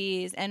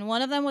 biopsies and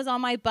one of them was on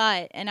my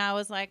butt. And I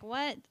was like,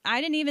 what? I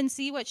didn't even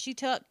see what she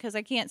took because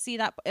I can't see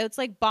that. It's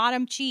like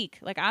bottom cheek.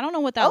 Like, I don't know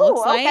what that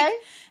looks like.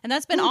 And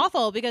that's been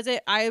awful because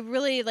I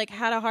really like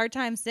had a hard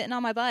time sitting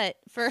on my butt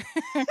for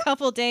a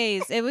couple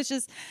days. It was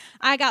just,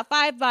 I got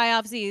 5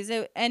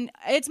 biopsies and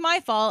it's my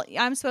fault.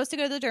 I'm supposed to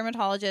go to the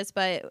dermatologist,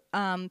 but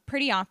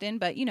pretty often.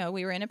 But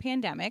we were in a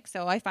pandemic,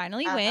 so I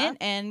finally went,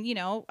 and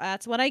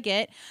that's what I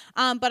get.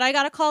 But I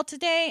got a call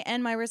today,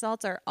 and my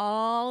results are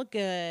all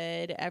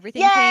good.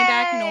 Everything came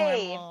back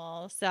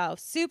normal, so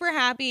super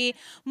happy.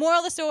 Moral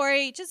of the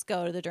story: just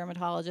go to the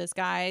dermatologist,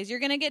 guys. You're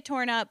gonna get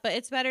torn up, but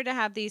it's better to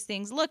have these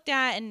things looked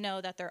at and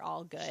know that they're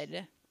all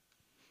good.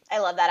 I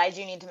love that. I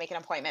do need to make an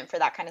appointment for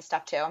that kind of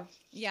stuff too.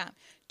 Yeah.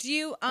 Do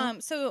you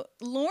so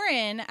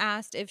Lauren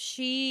asked if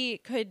she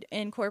could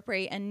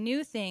incorporate a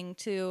new thing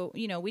to,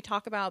 we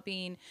talk about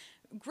being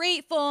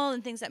grateful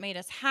and things that made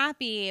us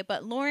happy,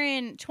 but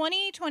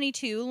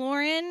 2022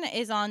 Lauren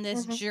is on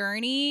this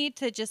journey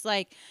to just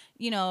like,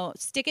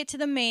 stick it to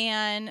the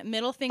man,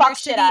 middle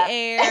fingers to the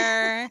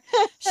air.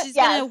 She's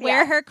gonna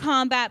wear her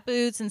combat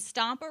boots and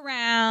stomp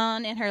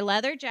around in her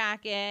leather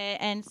jacket.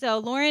 And so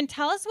Lauren,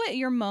 tell us what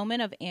your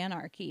moment of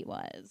anarchy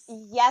was.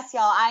 Yes,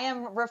 y'all, I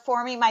am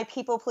reforming my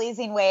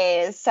people-pleasing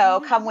ways,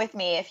 so come with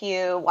me if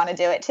you want to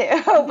do it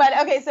too.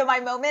 But okay, so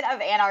my moment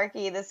of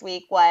anarchy this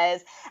week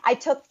was I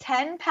took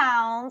 10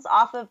 pounds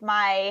off of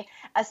my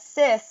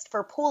assist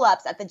for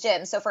pull-ups at the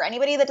gym. So for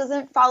anybody that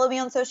doesn't follow me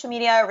on social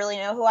media or really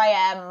know who I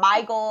am,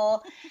 my goal,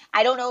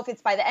 I don't know if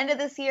it's by the end of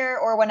this year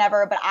or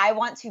whenever, but I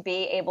want to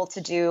be able to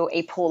do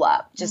a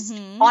pull-up just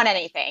on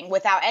anything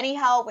without any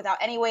help, without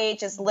any weight,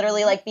 just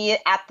literally like be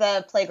at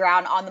the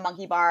playground on the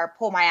monkey bar,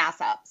 pull my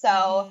ass up.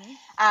 So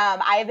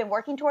I have been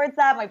working towards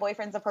that. My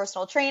boyfriend's a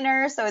personal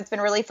trainer, so it's been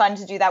really fun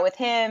to do that with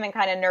him and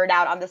kind of nerd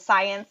out on the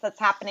science that's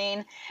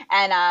happening.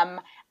 And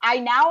I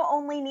now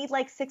only need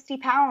like 60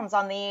 pounds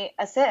on the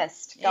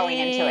assist going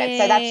into it.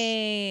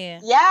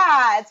 So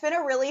it's been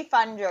a really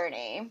fun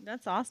journey.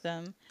 That's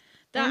awesome.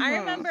 I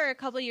remember a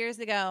couple years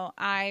ago,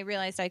 I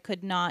realized I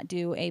could not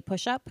do a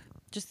push-up.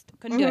 Just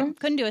couldn't do it.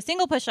 Couldn't do a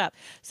single push-up.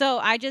 So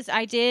I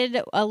did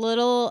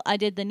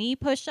the knee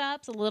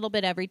push-ups a little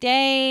bit every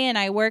day, and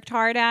I worked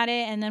hard at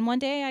it. And then one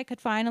day I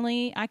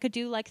could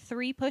do like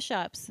 3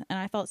 push-ups, and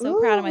I felt so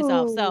proud of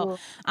myself. So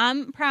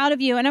I'm proud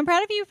of you, and I'm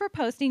proud of you for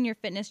posting your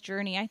fitness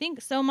journey. I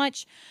think so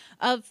much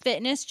of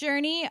fitness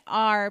journey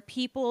are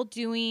people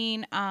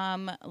doing,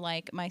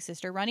 like my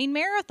sister running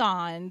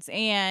marathons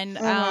and,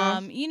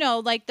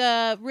 like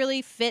the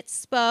really fit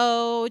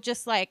spo,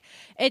 just like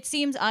it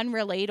seems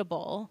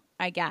unrelatable,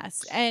 I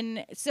guess.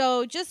 And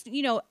so just,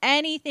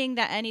 anything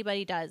that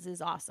anybody does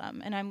is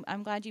awesome. And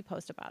I'm glad you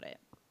post about it.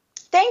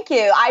 Thank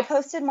you. I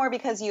posted more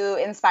because you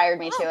inspired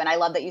me to, and I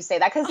love that you say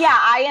that. Because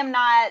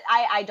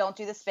I don't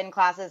do the spin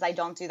classes. I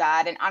don't do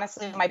that. And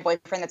honestly, my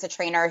boyfriend that's a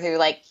trainer who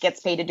like gets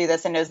paid to do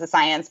this and knows the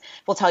science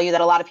will tell you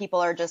that a lot of people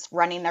are just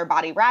running their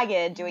body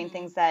ragged, doing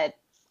things that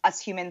us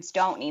humans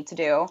don't need to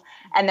do.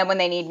 And then when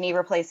they need knee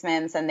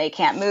replacements and they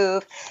can't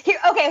move.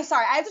 Okay,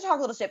 sorry, I have to talk a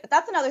little shit, but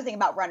that's another thing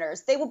about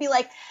runners. They will be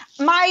like,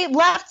 my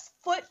left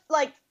foot,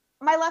 like,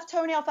 my left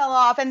toenail fell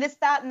off and this,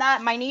 that, and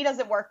that. My knee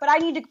doesn't work, but I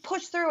need to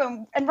push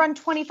through and run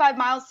 25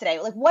 miles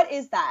today. Like, what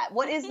is that?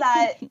 What is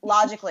that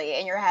logically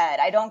in your head?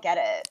 I don't get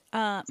it.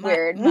 It's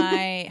weird.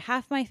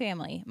 Half my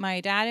family,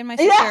 my dad and my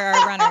sister are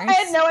runners. I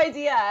had no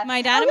idea.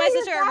 My dad and my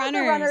sister are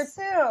runners. Runner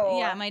too.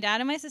 Yeah, my dad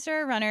and my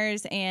sister are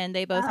runners, and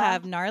they both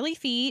have gnarly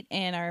feet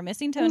and are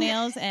missing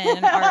toenails.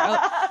 And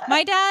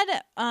my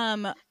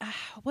dad,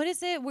 what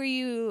is it where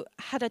you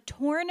had a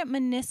torn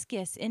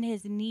meniscus in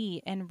his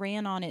knee and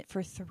ran on it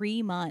for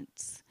 3 months?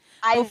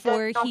 I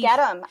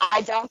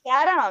don't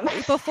get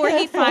him. Before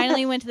he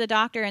finally went to the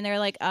doctor, and they're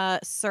like,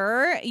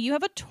 sir, you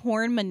have a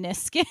torn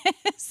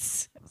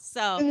meniscus.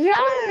 So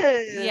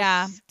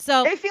yeah.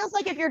 So it feels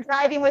like if you're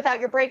driving without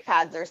your brake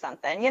pads or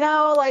something,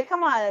 like,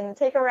 come on,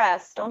 take a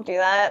rest. Don't do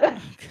that.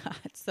 Oh, God,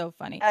 it's so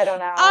funny. I don't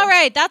know. All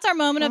right. That's our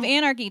moment of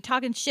anarchy,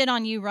 talking shit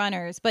on you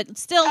runners, but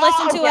still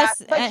listen to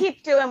us. But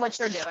keep doing what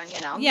you're doing,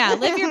 Yeah.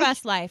 Live your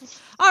best life.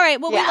 All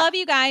right. Well, we love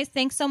you guys.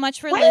 Thanks so much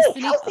for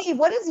listening. Kelsey,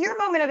 what is your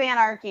moment of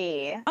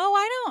anarchy?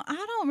 Oh,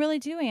 I don't really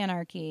do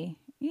anarchy.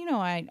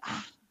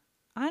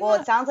 Well,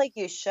 it sounds like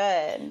you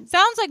should.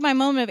 Sounds like my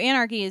moment of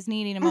anarchy is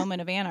needing a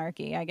moment of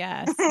anarchy, I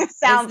guess.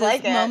 Sounds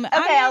like it.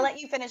 Okay, I'll let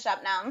you finish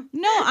up now.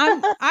 No,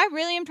 I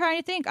really am trying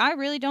to think. I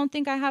really don't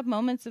think I have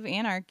moments of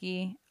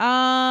anarchy.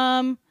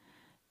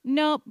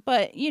 No,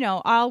 but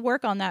I'll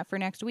work on that for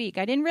next week.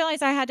 I didn't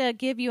realize I had to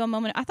give you a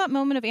moment. I thought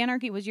moment of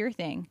anarchy was your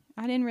thing.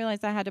 I didn't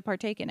realize I had to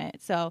partake in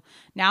it. So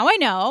now I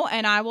know,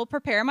 and I will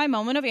prepare my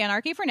moment of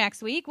anarchy for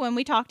next week when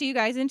we talk to you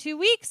guys in 2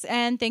 weeks.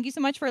 And thank you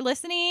so much for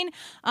listening.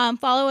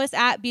 Follow us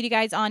at Beauty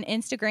Guides on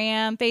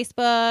Instagram,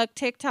 Facebook,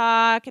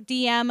 TikTok,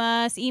 DM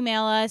us,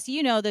 email us.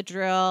 You know the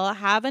drill.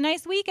 Have a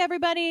nice week,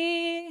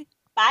 everybody.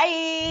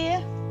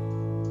 Bye.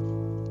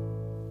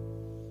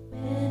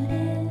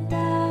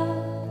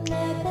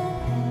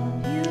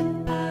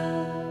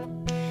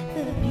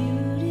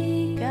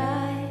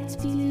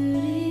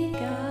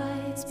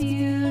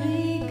 you.